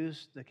the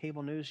news, the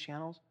cable news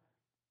channels,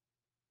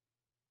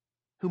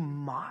 who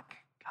mock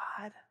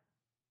God?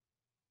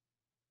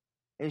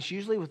 And it's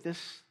usually with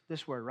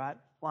this word, right?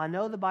 Well, I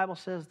know the Bible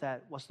says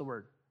that. What's the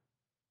word?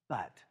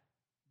 But.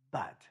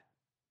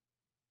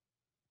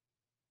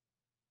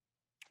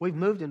 We've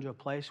moved into a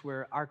place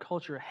where our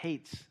culture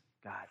hates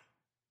God.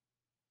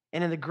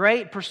 And in the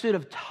great pursuit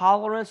of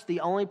tolerance, the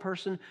only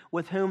person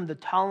with whom the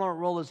tolerant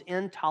world is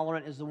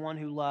intolerant is the one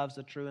who loves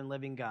the true and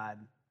living God.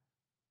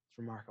 It's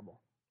remarkable.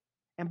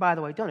 And by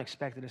the way, don't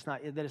expect that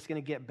it's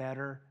going to get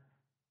better.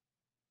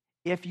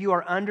 If you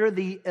are under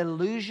the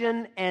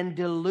illusion and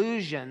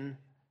delusion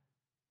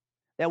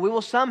that we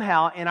will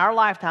somehow, in our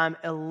lifetime,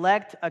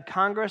 elect a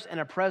Congress and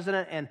a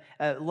president and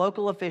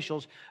local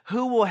officials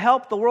who will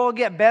help the world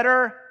get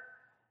better,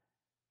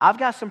 I've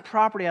got some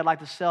property I'd like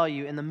to sell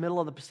you in the middle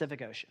of the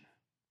Pacific Ocean.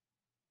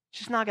 It's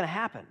just not going to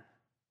happen.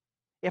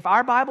 If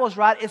our Bible is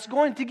right, it's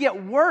going to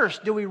get worse.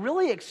 Do we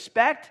really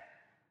expect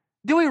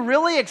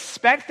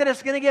that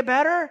it's going to get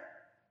better?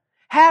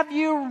 Have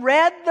you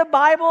read the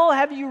Bible?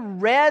 Have you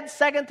read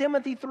 2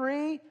 Timothy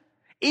 3?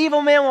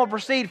 Evil men will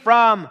proceed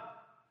from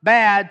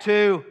bad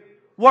to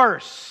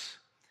worse.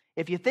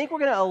 If you think we're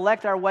going to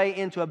elect our way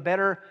into a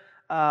better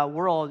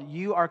world,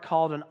 you are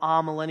called an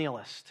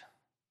amillennialist.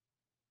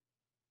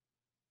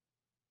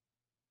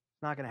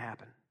 It's not going to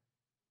happen.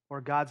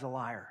 Or God's a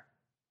liar.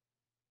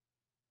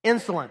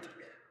 Insolent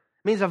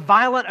means a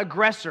violent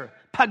aggressor,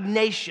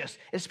 pugnacious,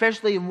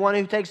 especially one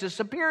who takes a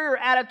superior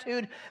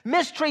attitude,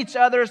 mistreats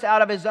others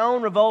out of his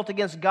own revolt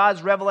against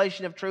God's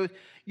revelation of truth.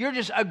 You're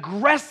just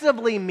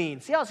aggressively mean.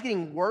 See how it's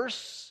getting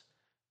worse?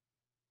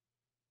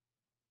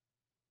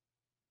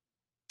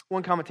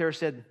 One commentator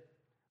said,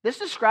 this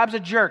describes a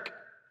jerk.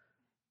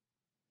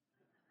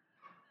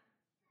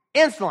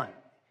 Insolent.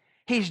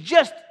 He's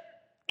just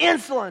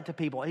insolent to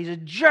people. He's a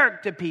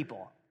jerk to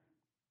people.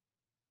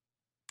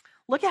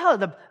 Look at how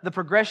the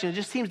progression, it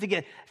just seems to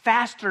get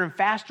faster and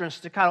faster in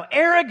staccato.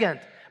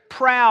 Arrogant,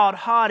 proud,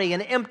 haughty,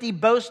 an empty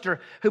boaster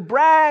who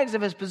brags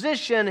of his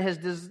position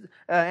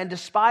and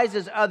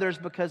despises others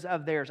because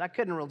of theirs. I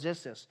couldn't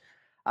resist this.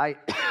 I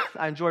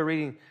enjoy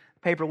reading the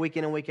paper week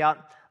in and week out.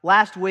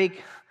 Last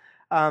week,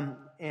 and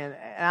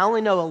I only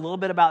know a little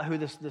bit about who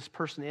this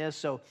person is,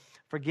 so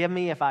forgive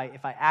me if I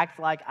act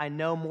like I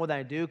know more than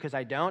I do, because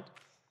I don't.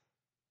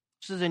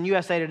 This is in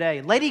USA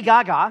Today. Lady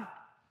Gaga.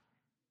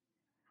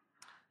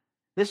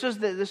 This was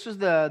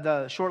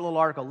the short little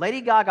article.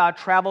 Lady Gaga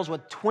travels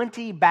with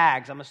 20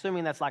 bags. I'm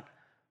assuming that's like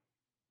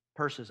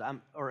purses,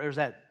 or is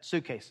that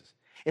suitcases?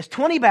 It's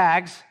 20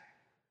 bags.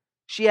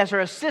 She has her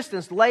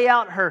assistants lay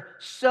out her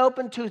soap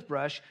and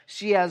toothbrush.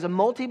 She's a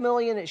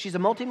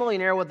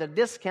multimillionaire with a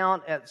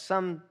discount at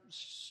some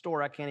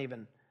store I can't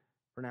even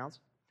pronounce.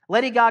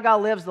 Lady Gaga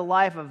lives the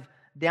life of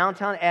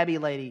downtown Abbey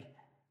lady.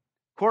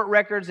 Court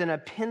records in a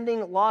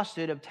pending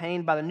lawsuit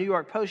obtained by the New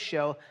York Post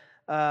show,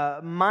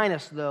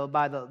 minus, though,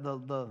 by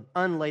the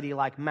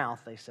unladylike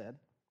mouth, they said.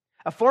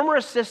 A former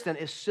assistant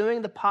is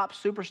suing the pop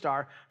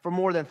superstar for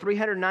more than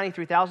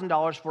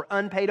 $393,000 for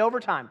unpaid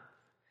overtime.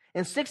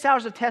 In 6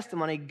 hours of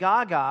testimony,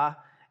 Gaga,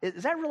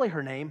 is that really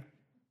her name?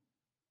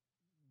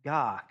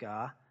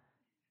 Gaga.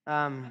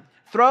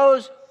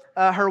 Throws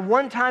her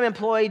one-time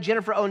employee,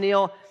 Jennifer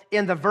O'Neill,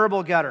 in the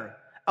verbal gutter.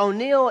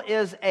 O'Neill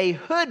is a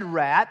hood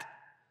rat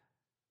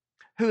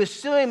who is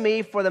suing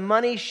me for the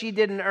money she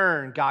didn't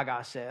earn,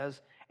 Gaga says.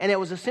 And it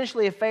was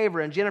essentially a favor,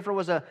 and Jennifer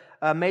was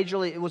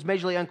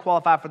majorly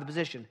unqualified for the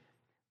position.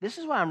 This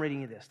is why I'm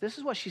reading you this. This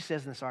is what she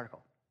says in this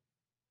article.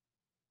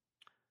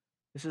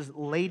 This is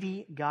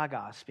Lady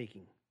Gaga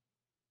speaking.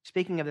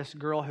 Speaking of this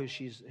girl who's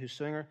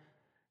suing her.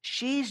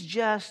 She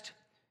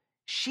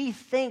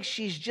thinks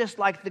she's just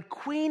like the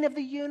queen of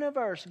the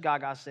universe,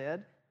 Gaga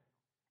said.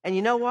 And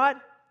you know what?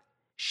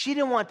 She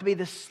didn't want to be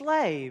the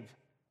slave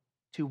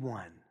to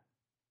one.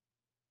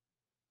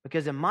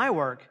 Because in my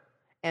work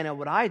and in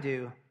what I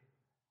do,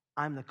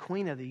 I'm the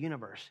queen of the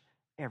universe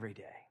every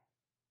day.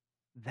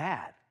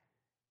 That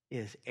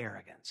is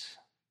arrogance.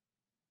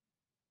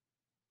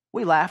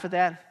 We laugh at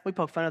that. We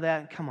poke fun of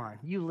that. Come on,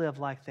 you live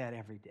like that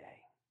every day.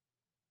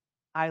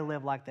 I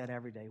live like that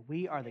every day.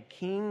 We are the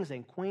kings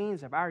and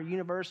queens of our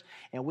universe,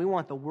 and we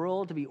want the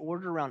world to be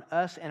ordered around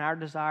us and our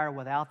desire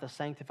without the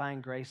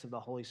sanctifying grace of the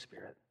Holy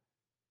Spirit.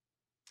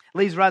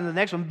 Leads right into the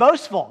next one,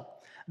 boastful.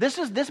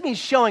 This means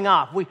showing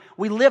off.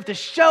 We live to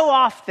show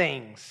off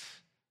things.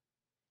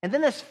 And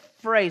then this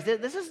phrase,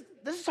 this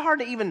is hard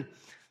to even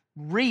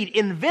read.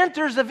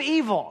 Inventors of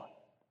evil.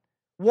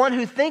 One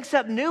who thinks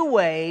up new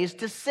ways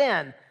to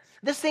sin.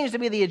 This seems to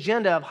be the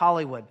agenda of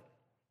Hollywood.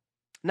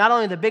 Not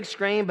only the big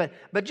screen,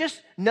 but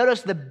just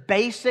notice the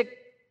basic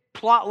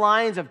plot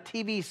lines of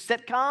TV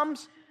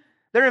sitcoms.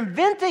 They're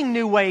inventing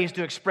new ways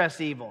to express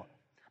evil.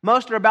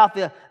 Most are about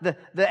the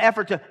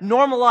effort to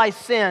normalize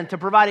sin, to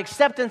provide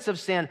acceptance of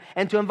sin,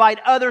 and to invite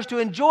others to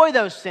enjoy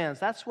those sins.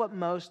 That's what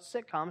most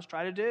sitcoms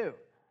try to do.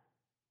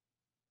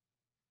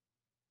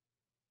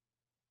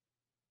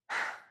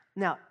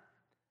 Now,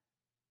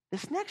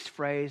 this next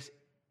phrase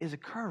is a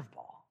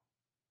curveball.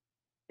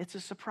 It's a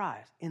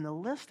surprise. In the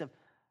list of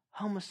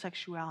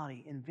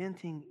homosexuality,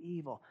 inventing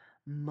evil,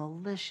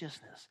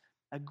 maliciousness,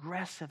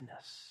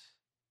 aggressiveness.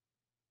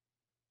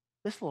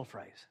 This little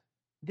phrase,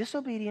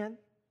 disobedient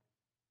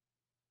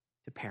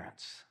to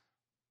parents.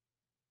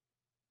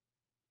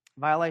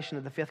 Violation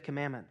of the fifth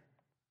commandment.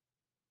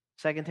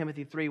 2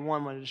 Timothy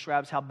 3:1, when it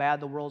describes how bad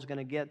the world's going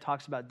to get,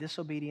 talks about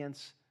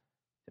disobedience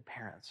to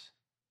parents.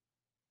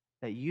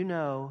 That you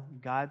know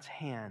God's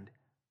hand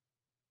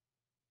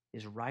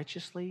is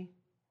righteously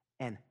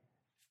and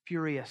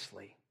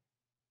furiously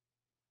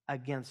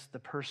against the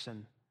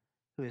person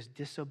who is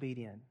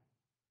disobedient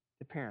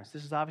to parents.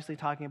 This is obviously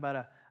talking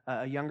about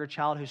a younger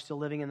child who's still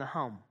living in the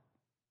home.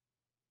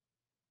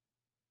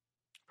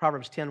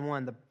 Proverbs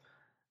 10:1,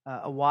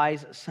 a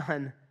wise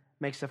son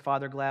makes a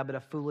father glad, but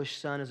a foolish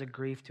son is a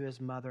grief to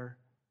his mother.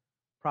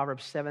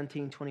 Proverbs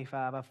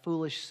 17:25, a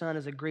foolish son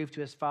is a grief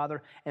to his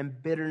father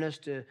and bitterness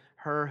to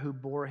her who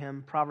bore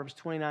him. Proverbs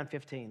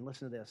 29:15,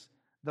 listen to this.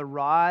 The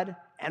rod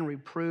and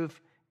reproof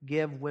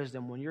give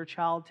wisdom. When your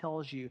child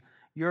tells you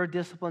your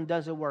discipline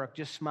doesn't work,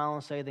 just smile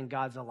and say, then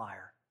God's a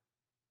liar.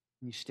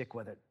 And you stick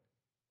with it.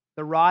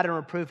 The rod and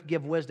reproof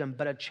give wisdom,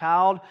 but a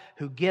child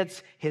who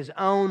gets his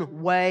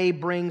own way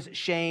brings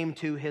shame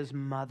to his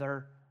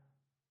mother.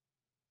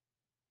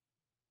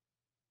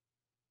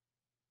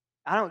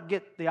 I don't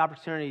get the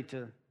opportunity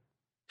to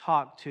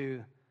talk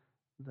to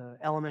the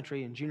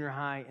elementary and junior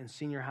high and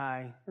senior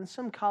high and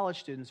some college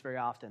students very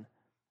often,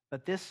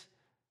 but this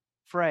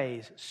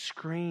phrase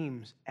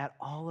screams at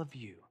all of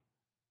you.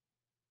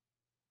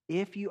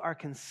 If you are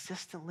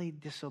consistently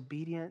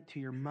disobedient to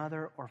your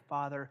mother or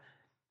father,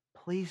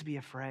 please be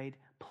afraid.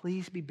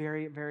 Please be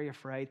very, very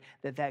afraid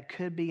that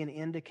could be an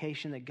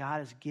indication that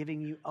God is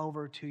giving you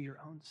over to your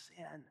own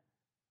sin.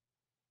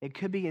 It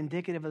could be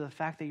indicative of the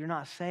fact that you're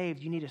not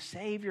saved. You need a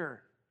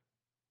Savior.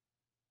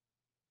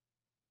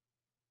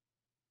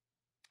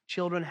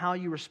 Children, how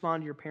you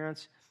respond to your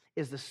parents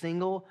is the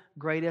single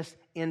greatest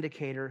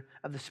indicator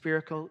of the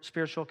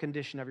spiritual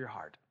condition of your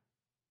heart.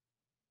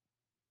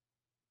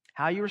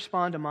 How you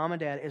respond to mom and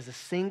dad is the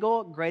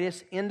single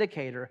greatest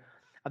indicator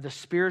of the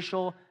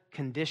spiritual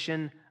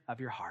condition of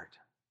your heart.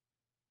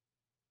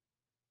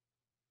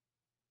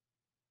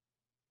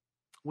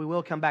 We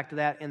will come back to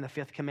that in the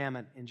fifth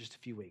commandment in just a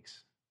few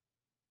weeks.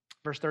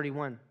 Verse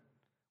 31,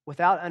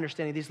 without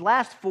understanding. These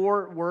last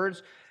four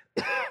words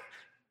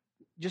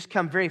just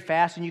come very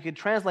fast, and you can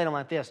translate them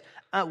like this.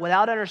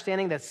 Without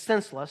understanding, that's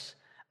senseless.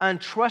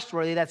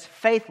 Untrustworthy, that's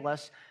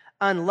faithless.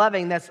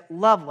 Unloving, that's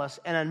loveless.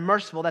 And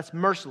unmerciful, that's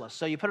merciless.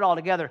 So you put it all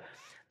together,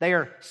 they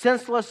are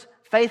senseless,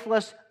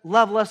 faithless,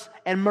 loveless,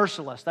 and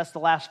merciless. That's the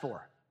last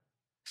four.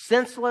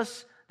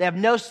 Senseless, they have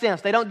no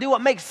sense. They don't do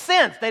what makes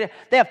sense.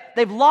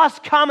 They've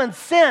lost common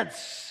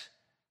sense.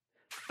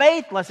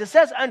 Faithless, it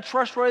says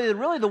untrustworthy.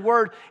 Really, the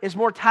word is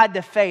more tied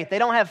to faith. They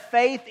don't have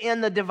faith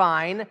in the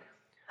divine.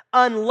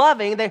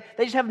 Unloving, they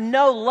just have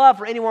no love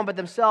for anyone but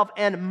themselves.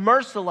 And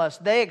merciless,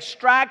 they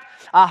extract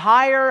a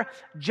higher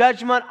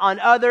judgment on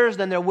others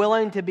than they're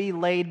willing to be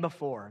laid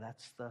before.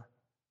 That's the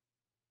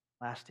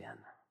last end.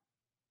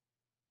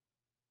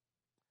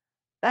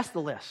 That's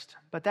the list.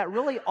 But that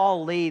really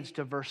all leads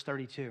to verse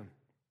 32.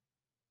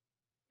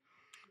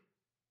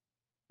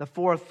 The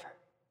fourth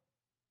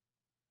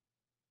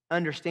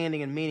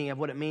understanding and meaning of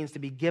what it means to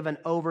be given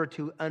over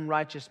to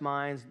unrighteous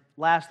minds.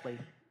 Lastly,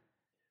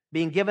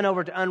 being given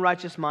over to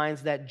unrighteous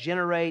minds that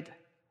generate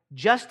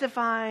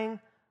justifying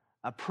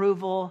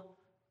approval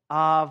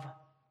of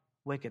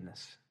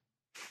wickedness.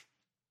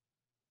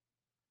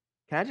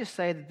 Can I just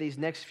say that these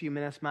next few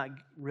minutes might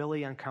be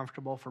really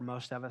uncomfortable for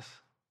most of us?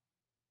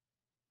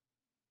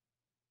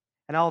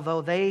 And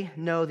although they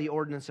know the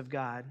ordinance of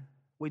God,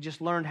 we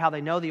just learned how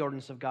they know the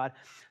ordinance of God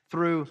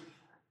through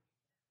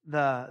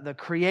the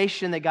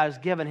creation that God has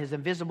given, His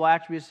invisible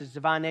attributes, His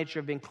divine nature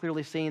have been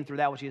clearly seen through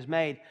that which He has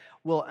made.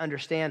 We'll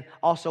understand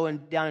also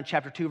down in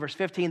chapter 2, verse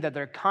 15, that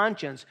their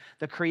conscience,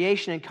 the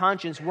creation and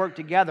conscience work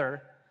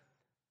together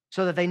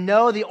so that they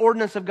know the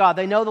ordinance of God.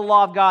 They know the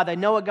law of God. They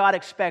know what God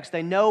expects.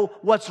 They know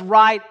what's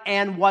right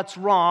and what's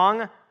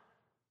wrong.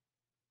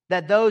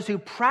 that those who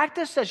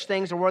practice such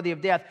things are worthy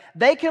of death.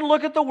 They can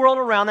look at the world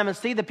around them and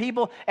see the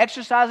people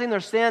exercising their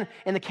sin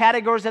in the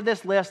categories of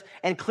this list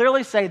and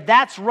clearly say,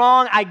 that's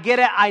wrong, I get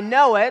it, I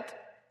know it.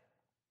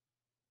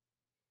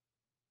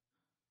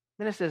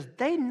 Then it says,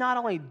 they not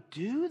only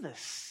do the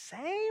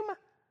same,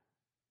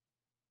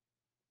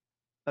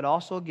 but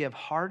also give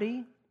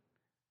hearty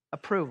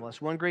approval.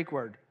 It's one Greek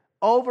word.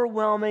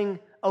 Overwhelming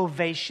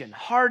ovation,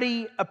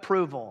 hearty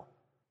approval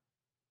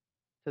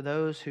to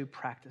those who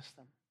practice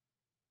them.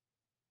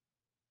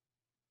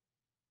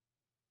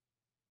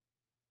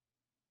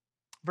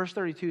 Verse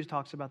 32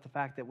 talks about the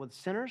fact that with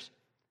sinners,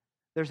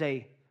 there's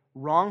a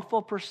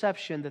wrongful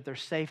perception that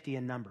there's safety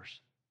in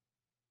numbers.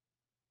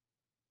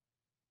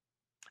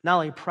 Not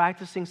only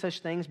practicing such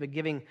things, but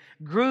giving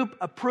group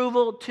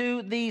approval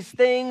to these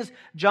things.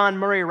 John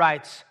Murray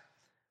writes,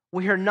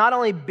 we are not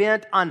only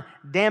bent on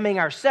damning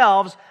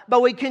ourselves,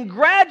 but we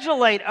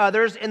congratulate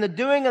others in the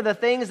doing of the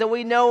things that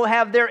we know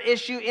have their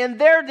issue in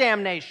their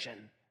damnation.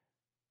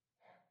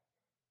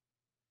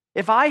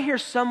 If I hear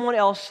someone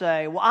else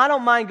say, well, I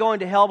don't mind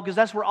going to hell because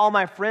that's where all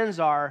my friends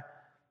are,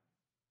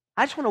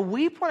 I just want to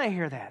weep when I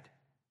hear that.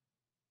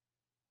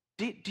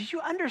 Do you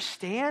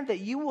understand that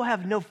you will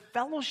have no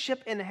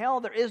fellowship in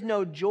hell? There is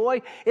no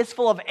joy. It's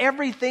full of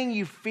everything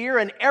you fear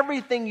and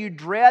everything you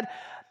dread.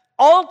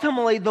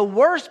 Ultimately, the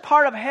worst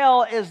part of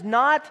hell is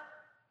not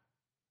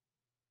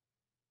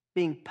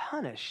being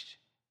punished,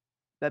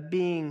 but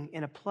being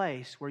in a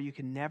place where you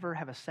can never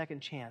have a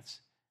second chance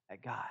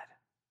at God.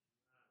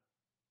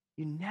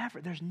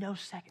 There's no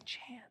second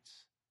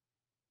chance.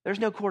 There's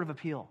no court of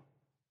appeal.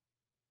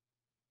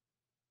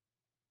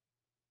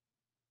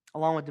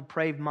 Along with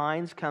depraved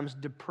minds comes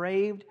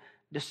depraved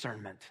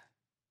discernment.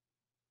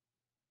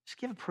 Just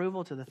give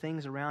approval to the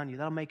things around you.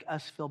 That'll make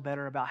us feel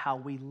better about how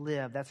we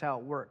live. That's how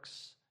it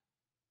works.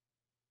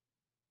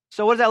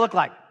 So what does that look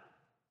like?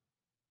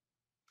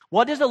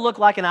 What does it look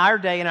like in our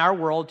day, in our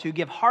world, to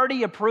give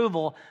hearty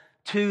approval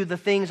to the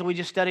things that we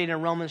just studied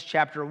in Romans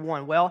chapter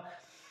 1? Well,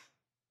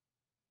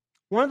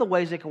 one of the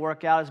ways it can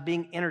work out is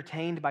being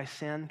entertained by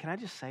sin. Can I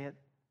just say it?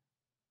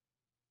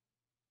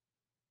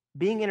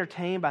 Being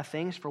entertained by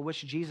things for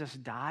which Jesus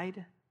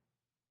died.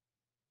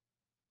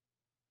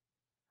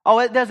 Oh,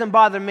 it doesn't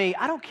bother me.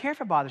 I don't care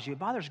if it bothers you. It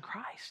bothers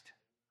Christ.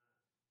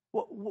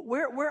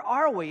 Where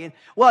are we? And,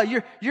 well,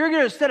 you're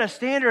going to set a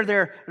standard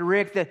there,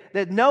 Rick,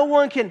 that no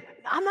one can.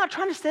 I'm not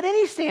trying to set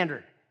any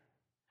standard.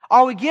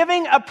 Are we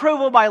giving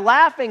approval by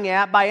laughing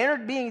at,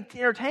 being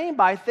entertained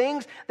by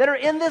things that are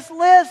in this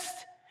list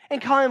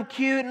and calling them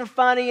cute and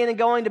funny and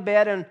going to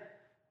bed and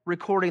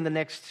recording the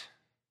next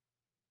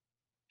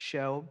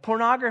show?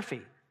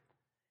 Pornography.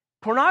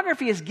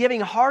 Pornography is giving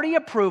hearty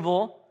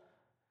approval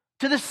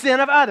to the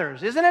sin of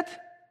others, isn't it?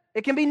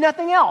 It can be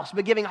nothing else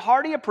but giving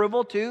hearty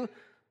approval to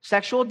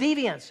sexual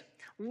deviance,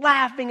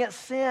 laughing at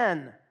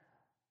sin.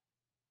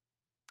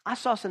 I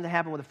saw something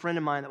happen with a friend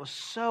of mine that was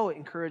so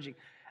encouraging.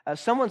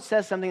 Someone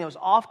said something that was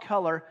off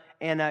color,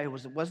 and it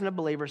wasn't a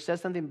believer. Said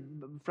something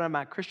in front of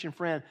my Christian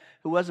friend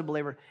who was a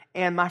believer,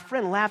 and my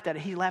friend laughed at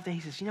it. He laughed at it.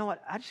 He says, "You know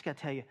what? I just got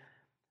to tell you,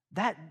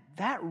 that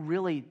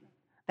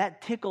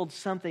tickled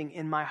something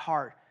in my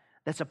heart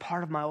that's a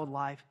part of my old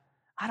life.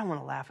 I don't want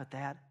to laugh at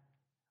that.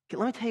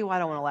 Let me tell you why I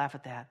don't want to laugh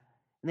at that."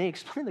 And then he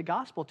explained the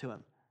gospel to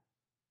him.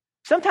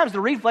 Sometimes the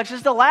reflex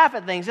is to laugh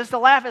at things. It's to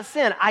laugh at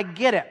sin. I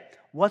get it.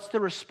 What's the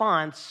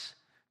response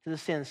to the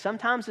sin?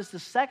 Sometimes it's the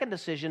second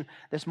decision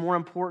that's more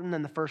important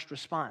than the first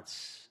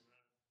response.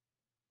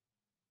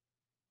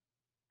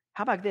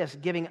 How about this?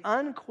 Giving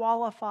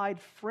unqualified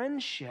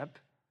friendship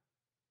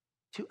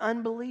to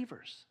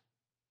unbelievers.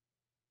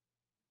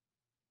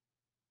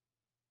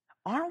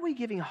 Aren't we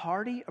giving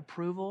hearty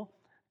approval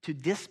to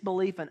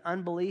disbelief and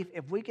unbelief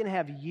if we can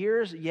have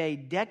years, yea,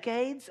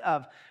 decades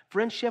of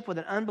friendship with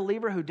an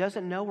unbeliever who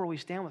doesn't know where we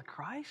stand with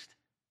Christ?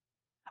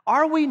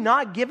 Are we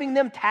not giving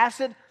them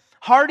tacit,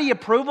 hearty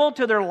approval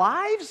to their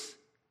lives?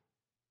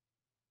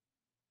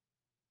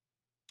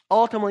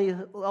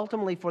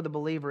 Ultimately, for the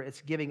believer,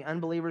 it's giving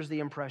unbelievers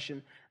the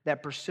impression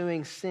that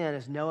pursuing sin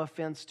is no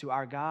offense to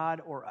our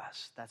God or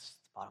us. That's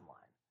the bottom line.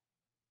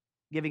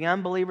 Giving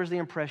unbelievers the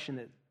impression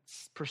that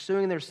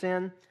pursuing their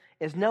sin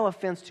is no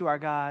offense to our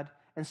God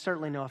and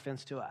certainly no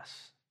offense to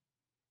us.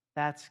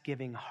 That's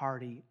giving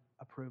hearty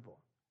approval.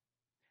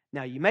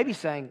 Now, you may be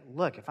saying,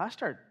 look, if I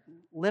start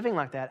living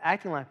like that,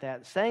 acting like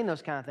that, saying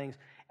those kind of things,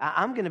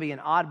 I'm going to be an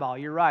oddball.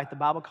 You're right. The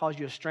Bible calls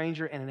you a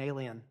stranger and an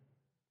alien.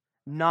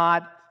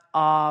 Not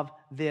of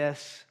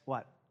this,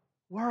 what?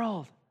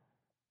 World.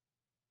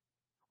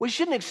 We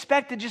shouldn't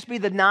expect to just be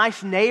the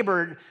nice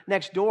neighbor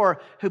next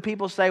door who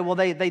people say, well,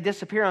 they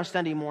disappear on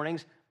Sunday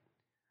mornings.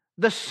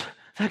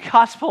 The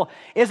gospel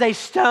is a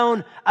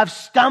stone of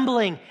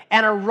stumbling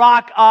and a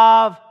rock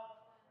of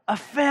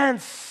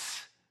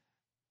offense.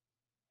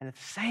 And at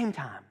the same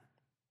time,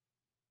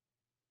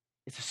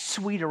 it's a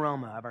sweet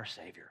aroma of our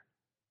Savior.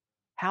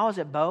 How is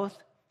it both?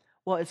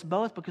 Well, it's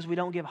both because we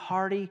don't give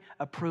hearty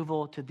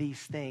approval to these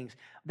things.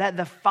 That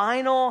the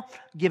final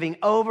giving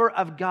over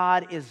of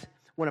God is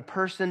when a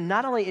person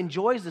not only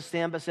enjoys the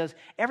sin, but says,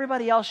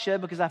 everybody else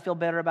should because I feel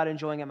better about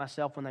enjoying it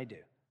myself when they do.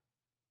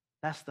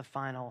 That's the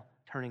final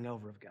turning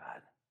over of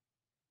God.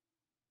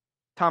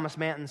 Thomas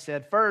Manton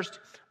said, first,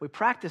 we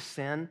practice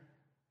sin,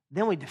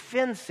 then we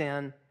defend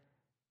sin,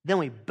 then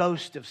we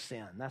boast of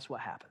sin. That's what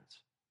happens.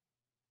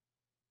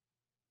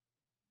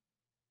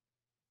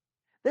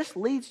 This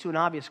leads to an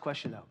obvious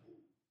question, though.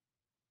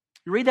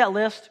 You read that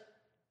list,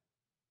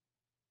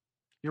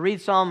 you read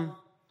Psalm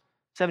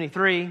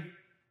 73, you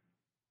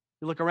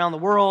look around the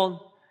world,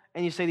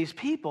 and you say these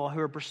people who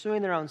are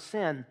pursuing their own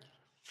sin,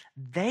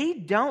 they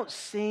don't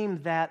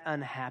seem that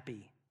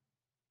unhappy.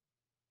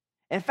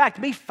 In fact,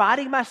 me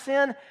fighting my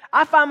sin,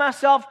 I find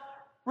myself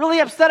really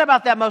upset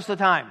about that most of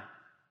the time.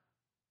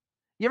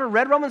 You ever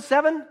read Romans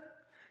 7?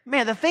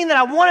 Man, the thing that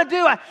I want to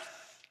do,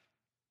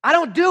 I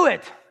don't do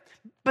it.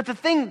 But the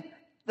thing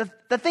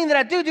that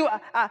I do,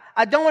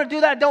 I don't want to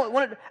do that. I don't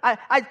want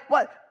to.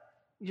 What?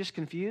 You're just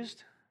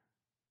confused,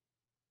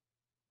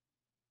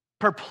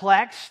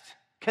 perplexed,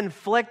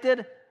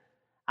 conflicted.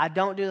 I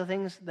don't do the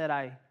things that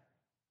I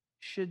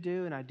should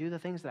do, and I do the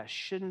things that I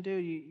shouldn't do.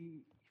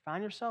 You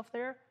find yourself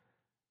there?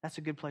 That's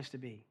a good place to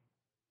be.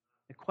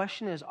 The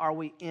question is, are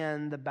we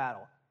in the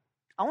battle?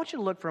 I want you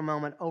to look for a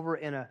moment over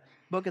in a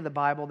book of the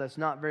Bible that's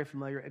not very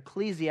familiar,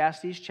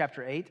 Ecclesiastes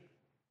chapter 8.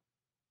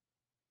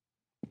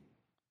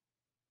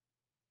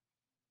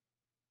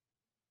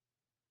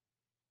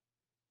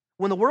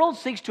 When the world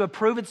seeks to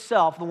approve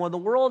itself, and when the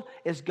world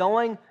is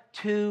going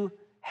to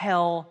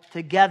hell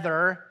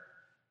together,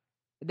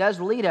 it does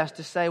lead us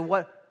to say,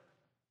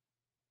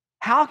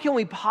 how can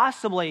we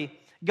possibly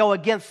go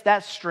against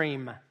that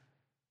stream?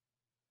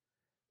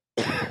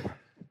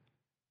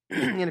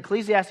 In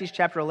Ecclesiastes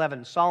chapter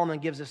 11, Solomon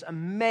gives us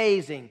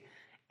amazing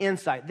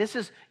insight.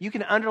 You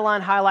can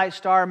underline, highlight,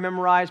 star,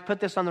 memorize,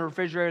 put this on the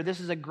refrigerator. This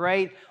is a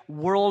great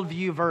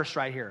worldview verse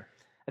right here.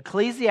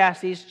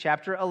 Ecclesiastes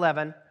chapter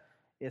 11,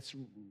 it's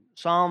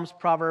Psalms,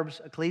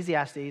 Proverbs,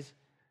 Ecclesiastes. If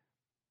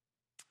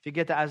you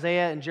get to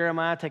Isaiah and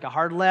Jeremiah, take a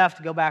hard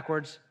left, go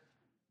backwards.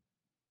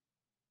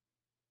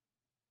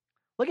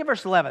 Look at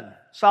verse 11.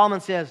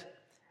 Solomon says,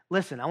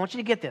 listen, I want you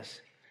to get this.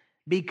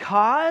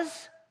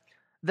 Because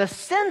the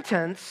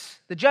sentence,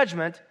 the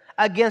judgment,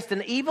 against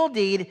an evil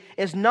deed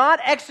is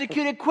not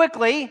executed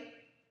quickly,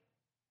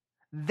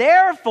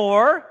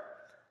 therefore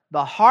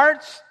the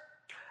hearts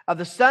of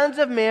the sons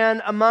of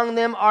men among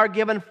them are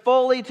given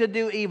fully to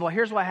do evil.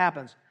 Here's what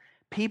happens.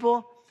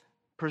 People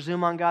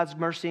presume on God's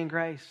mercy and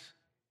grace.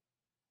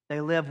 They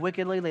live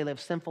wickedly. They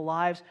live sinful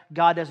lives.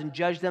 God doesn't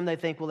judge them. They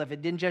think, well, if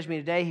it didn't judge me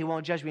today, He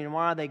won't judge me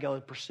tomorrow. They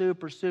go pursue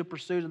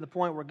to the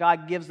point where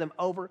God gives them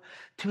over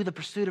to the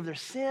pursuit of their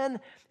sin.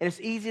 And it's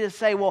easy to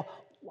say, well,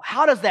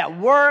 how does that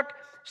work?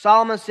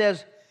 Solomon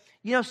says,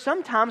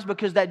 sometimes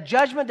because that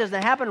judgment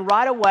doesn't happen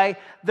right away,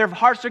 their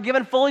hearts are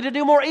given fully to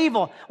do more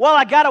evil. Well,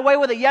 I got away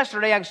with it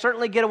yesterday. I can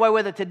certainly get away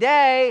with it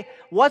today.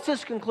 What's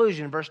his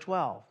conclusion? Verse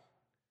 12.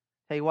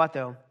 Tell you what,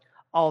 though.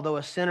 Although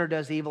a sinner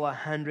does evil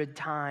 100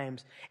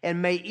 times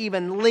and may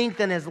even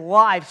lengthen his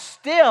life,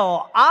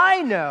 still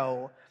I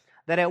know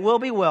that it will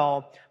be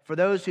well for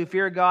those who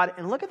fear God.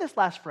 And look at this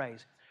last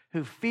phrase,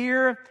 who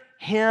fear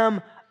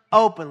Him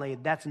openly.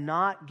 That's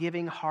not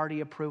giving hearty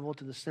approval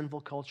to the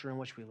sinful culture in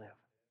which we live.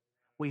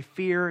 We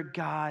fear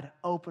God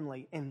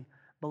openly. And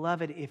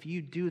beloved, if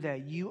you do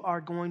that, you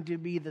are going to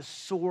be the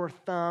sore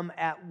thumb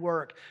at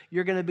work.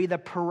 You're going to be the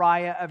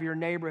pariah of your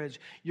neighborhoods.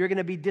 You're going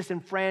to be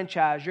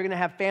disenfranchised. You're going to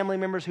have family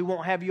members who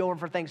won't have you over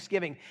for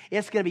Thanksgiving.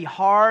 It's going to be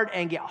hard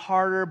and get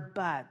harder,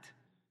 but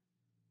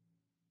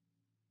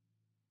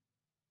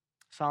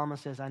Solomon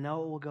says, I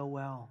know it will go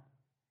well.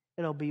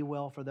 It'll be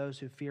well for those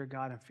who fear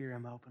God and fear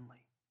Him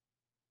openly.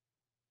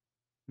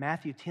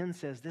 Matthew 10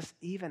 says this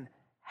even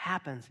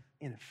happens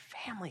in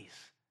families,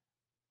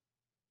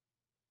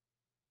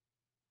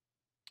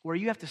 where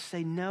you have to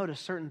say no to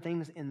certain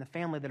things in the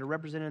family that are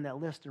represented in that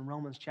list in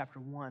Romans chapter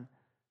 1.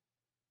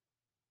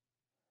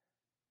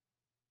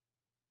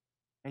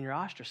 And you're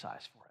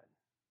ostracized for it.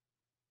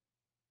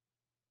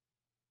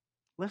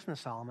 Listen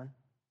to Solomon.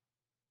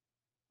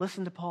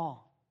 Listen to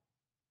Paul.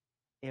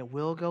 It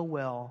will go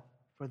well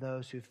for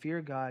those who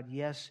fear God,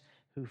 yes,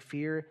 who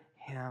fear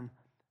Him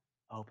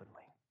openly.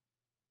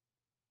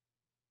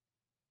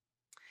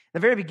 In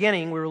the very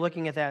beginning, we were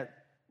looking at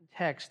that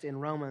text in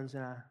Romans,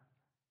 and I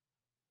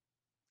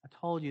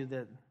told you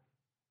that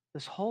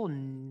this whole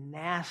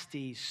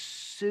nasty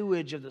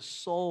sewage of the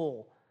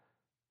soul,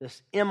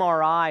 this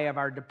MRI of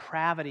our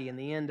depravity in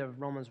the end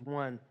of Romans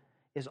 1,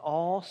 is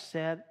all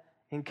set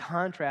in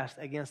contrast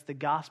against the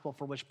gospel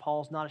for which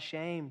Paul's not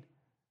ashamed.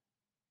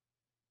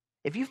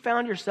 If you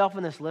found yourself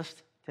in this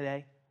list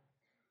today,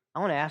 I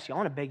want to ask you, I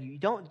want to beg you,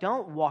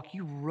 don't walk,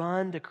 you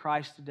run to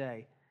Christ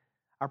today.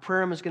 Our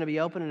prayer room is going to be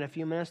open in a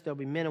few minutes. There'll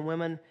be men and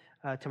women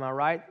to my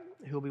right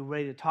who will be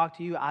ready to talk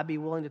to you. I'd be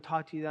willing to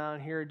talk to you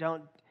down here.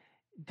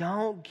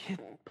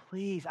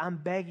 Please, I'm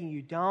begging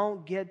you,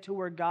 don't get to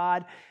where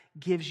God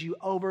gives you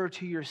over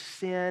to your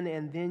sin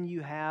and then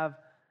you have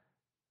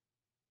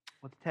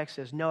what the text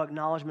says, no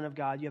acknowledgement of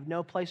God. You have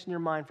no place in your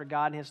mind for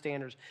God and his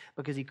standards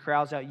because he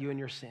crowds out you and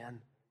your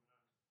sin.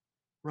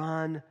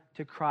 Run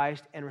to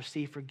Christ and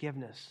receive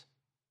forgiveness.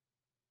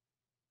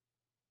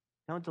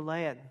 Don't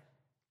delay it.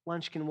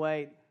 Lunch can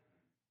wait.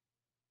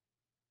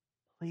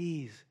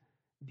 Please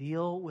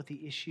deal with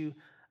the issue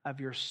of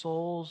your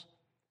soul's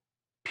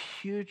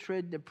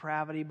putrid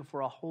depravity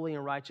before a holy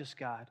and righteous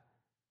God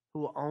who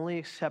will only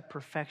accept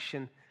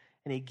perfection,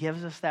 and he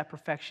gives us that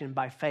perfection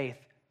by faith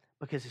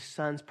because his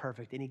son's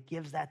perfect, and he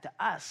gives that to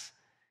us.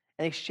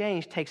 In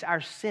exchange, takes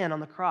our sin on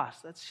the cross.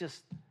 That's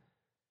just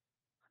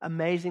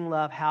amazing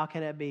love. How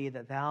can it be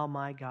that thou,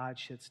 my God,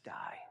 shouldst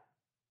die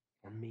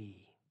for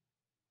me?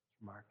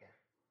 Remarkable.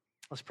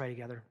 Let's pray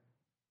together.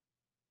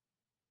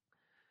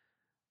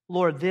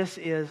 Lord, this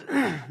is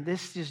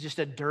just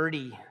a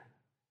dirty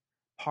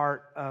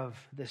part of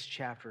this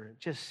chapter. It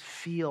just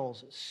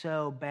feels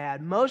so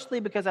bad, mostly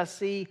because I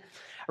see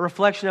a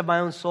reflection of my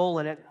own soul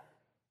in it.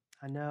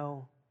 I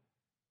know.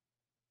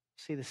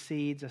 I see the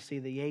seeds, I see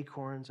the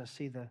acorns, I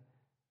see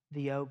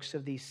the oaks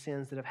of these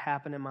sins that have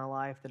happened in my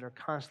life that are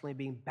constantly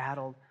being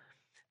battled.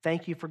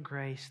 Thank you for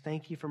grace.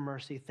 Thank you for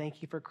mercy.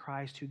 Thank you for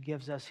Christ who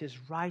gives us his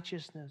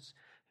righteousness,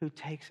 who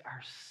takes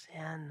our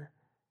sin.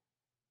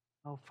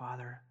 Oh,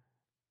 Father,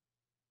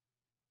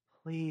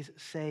 please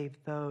save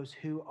those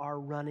who are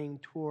running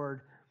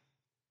toward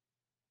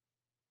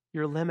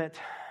your limit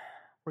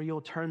where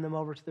you'll turn them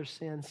over to their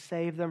sin.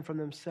 Save them from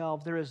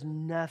themselves. There is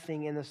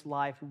nothing in this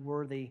life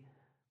worthy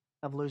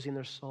of losing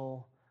their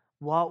soul.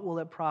 What will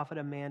it profit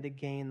a man to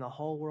gain the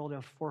whole world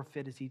and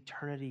forfeit his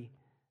eternity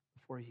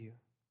before you?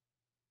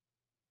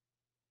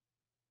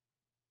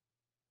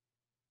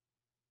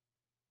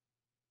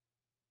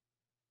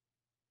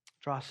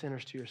 Draw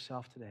sinners to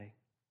yourself today.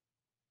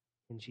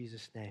 In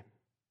Jesus' name,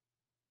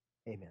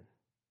 amen.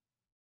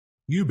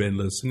 You've been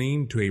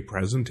listening to a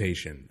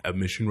presentation of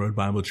Mission Road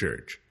Bible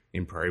Church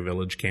in Prairie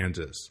Village,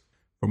 Kansas.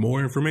 For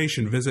more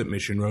information, visit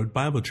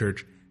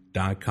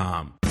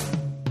missionroadbiblechurch.com.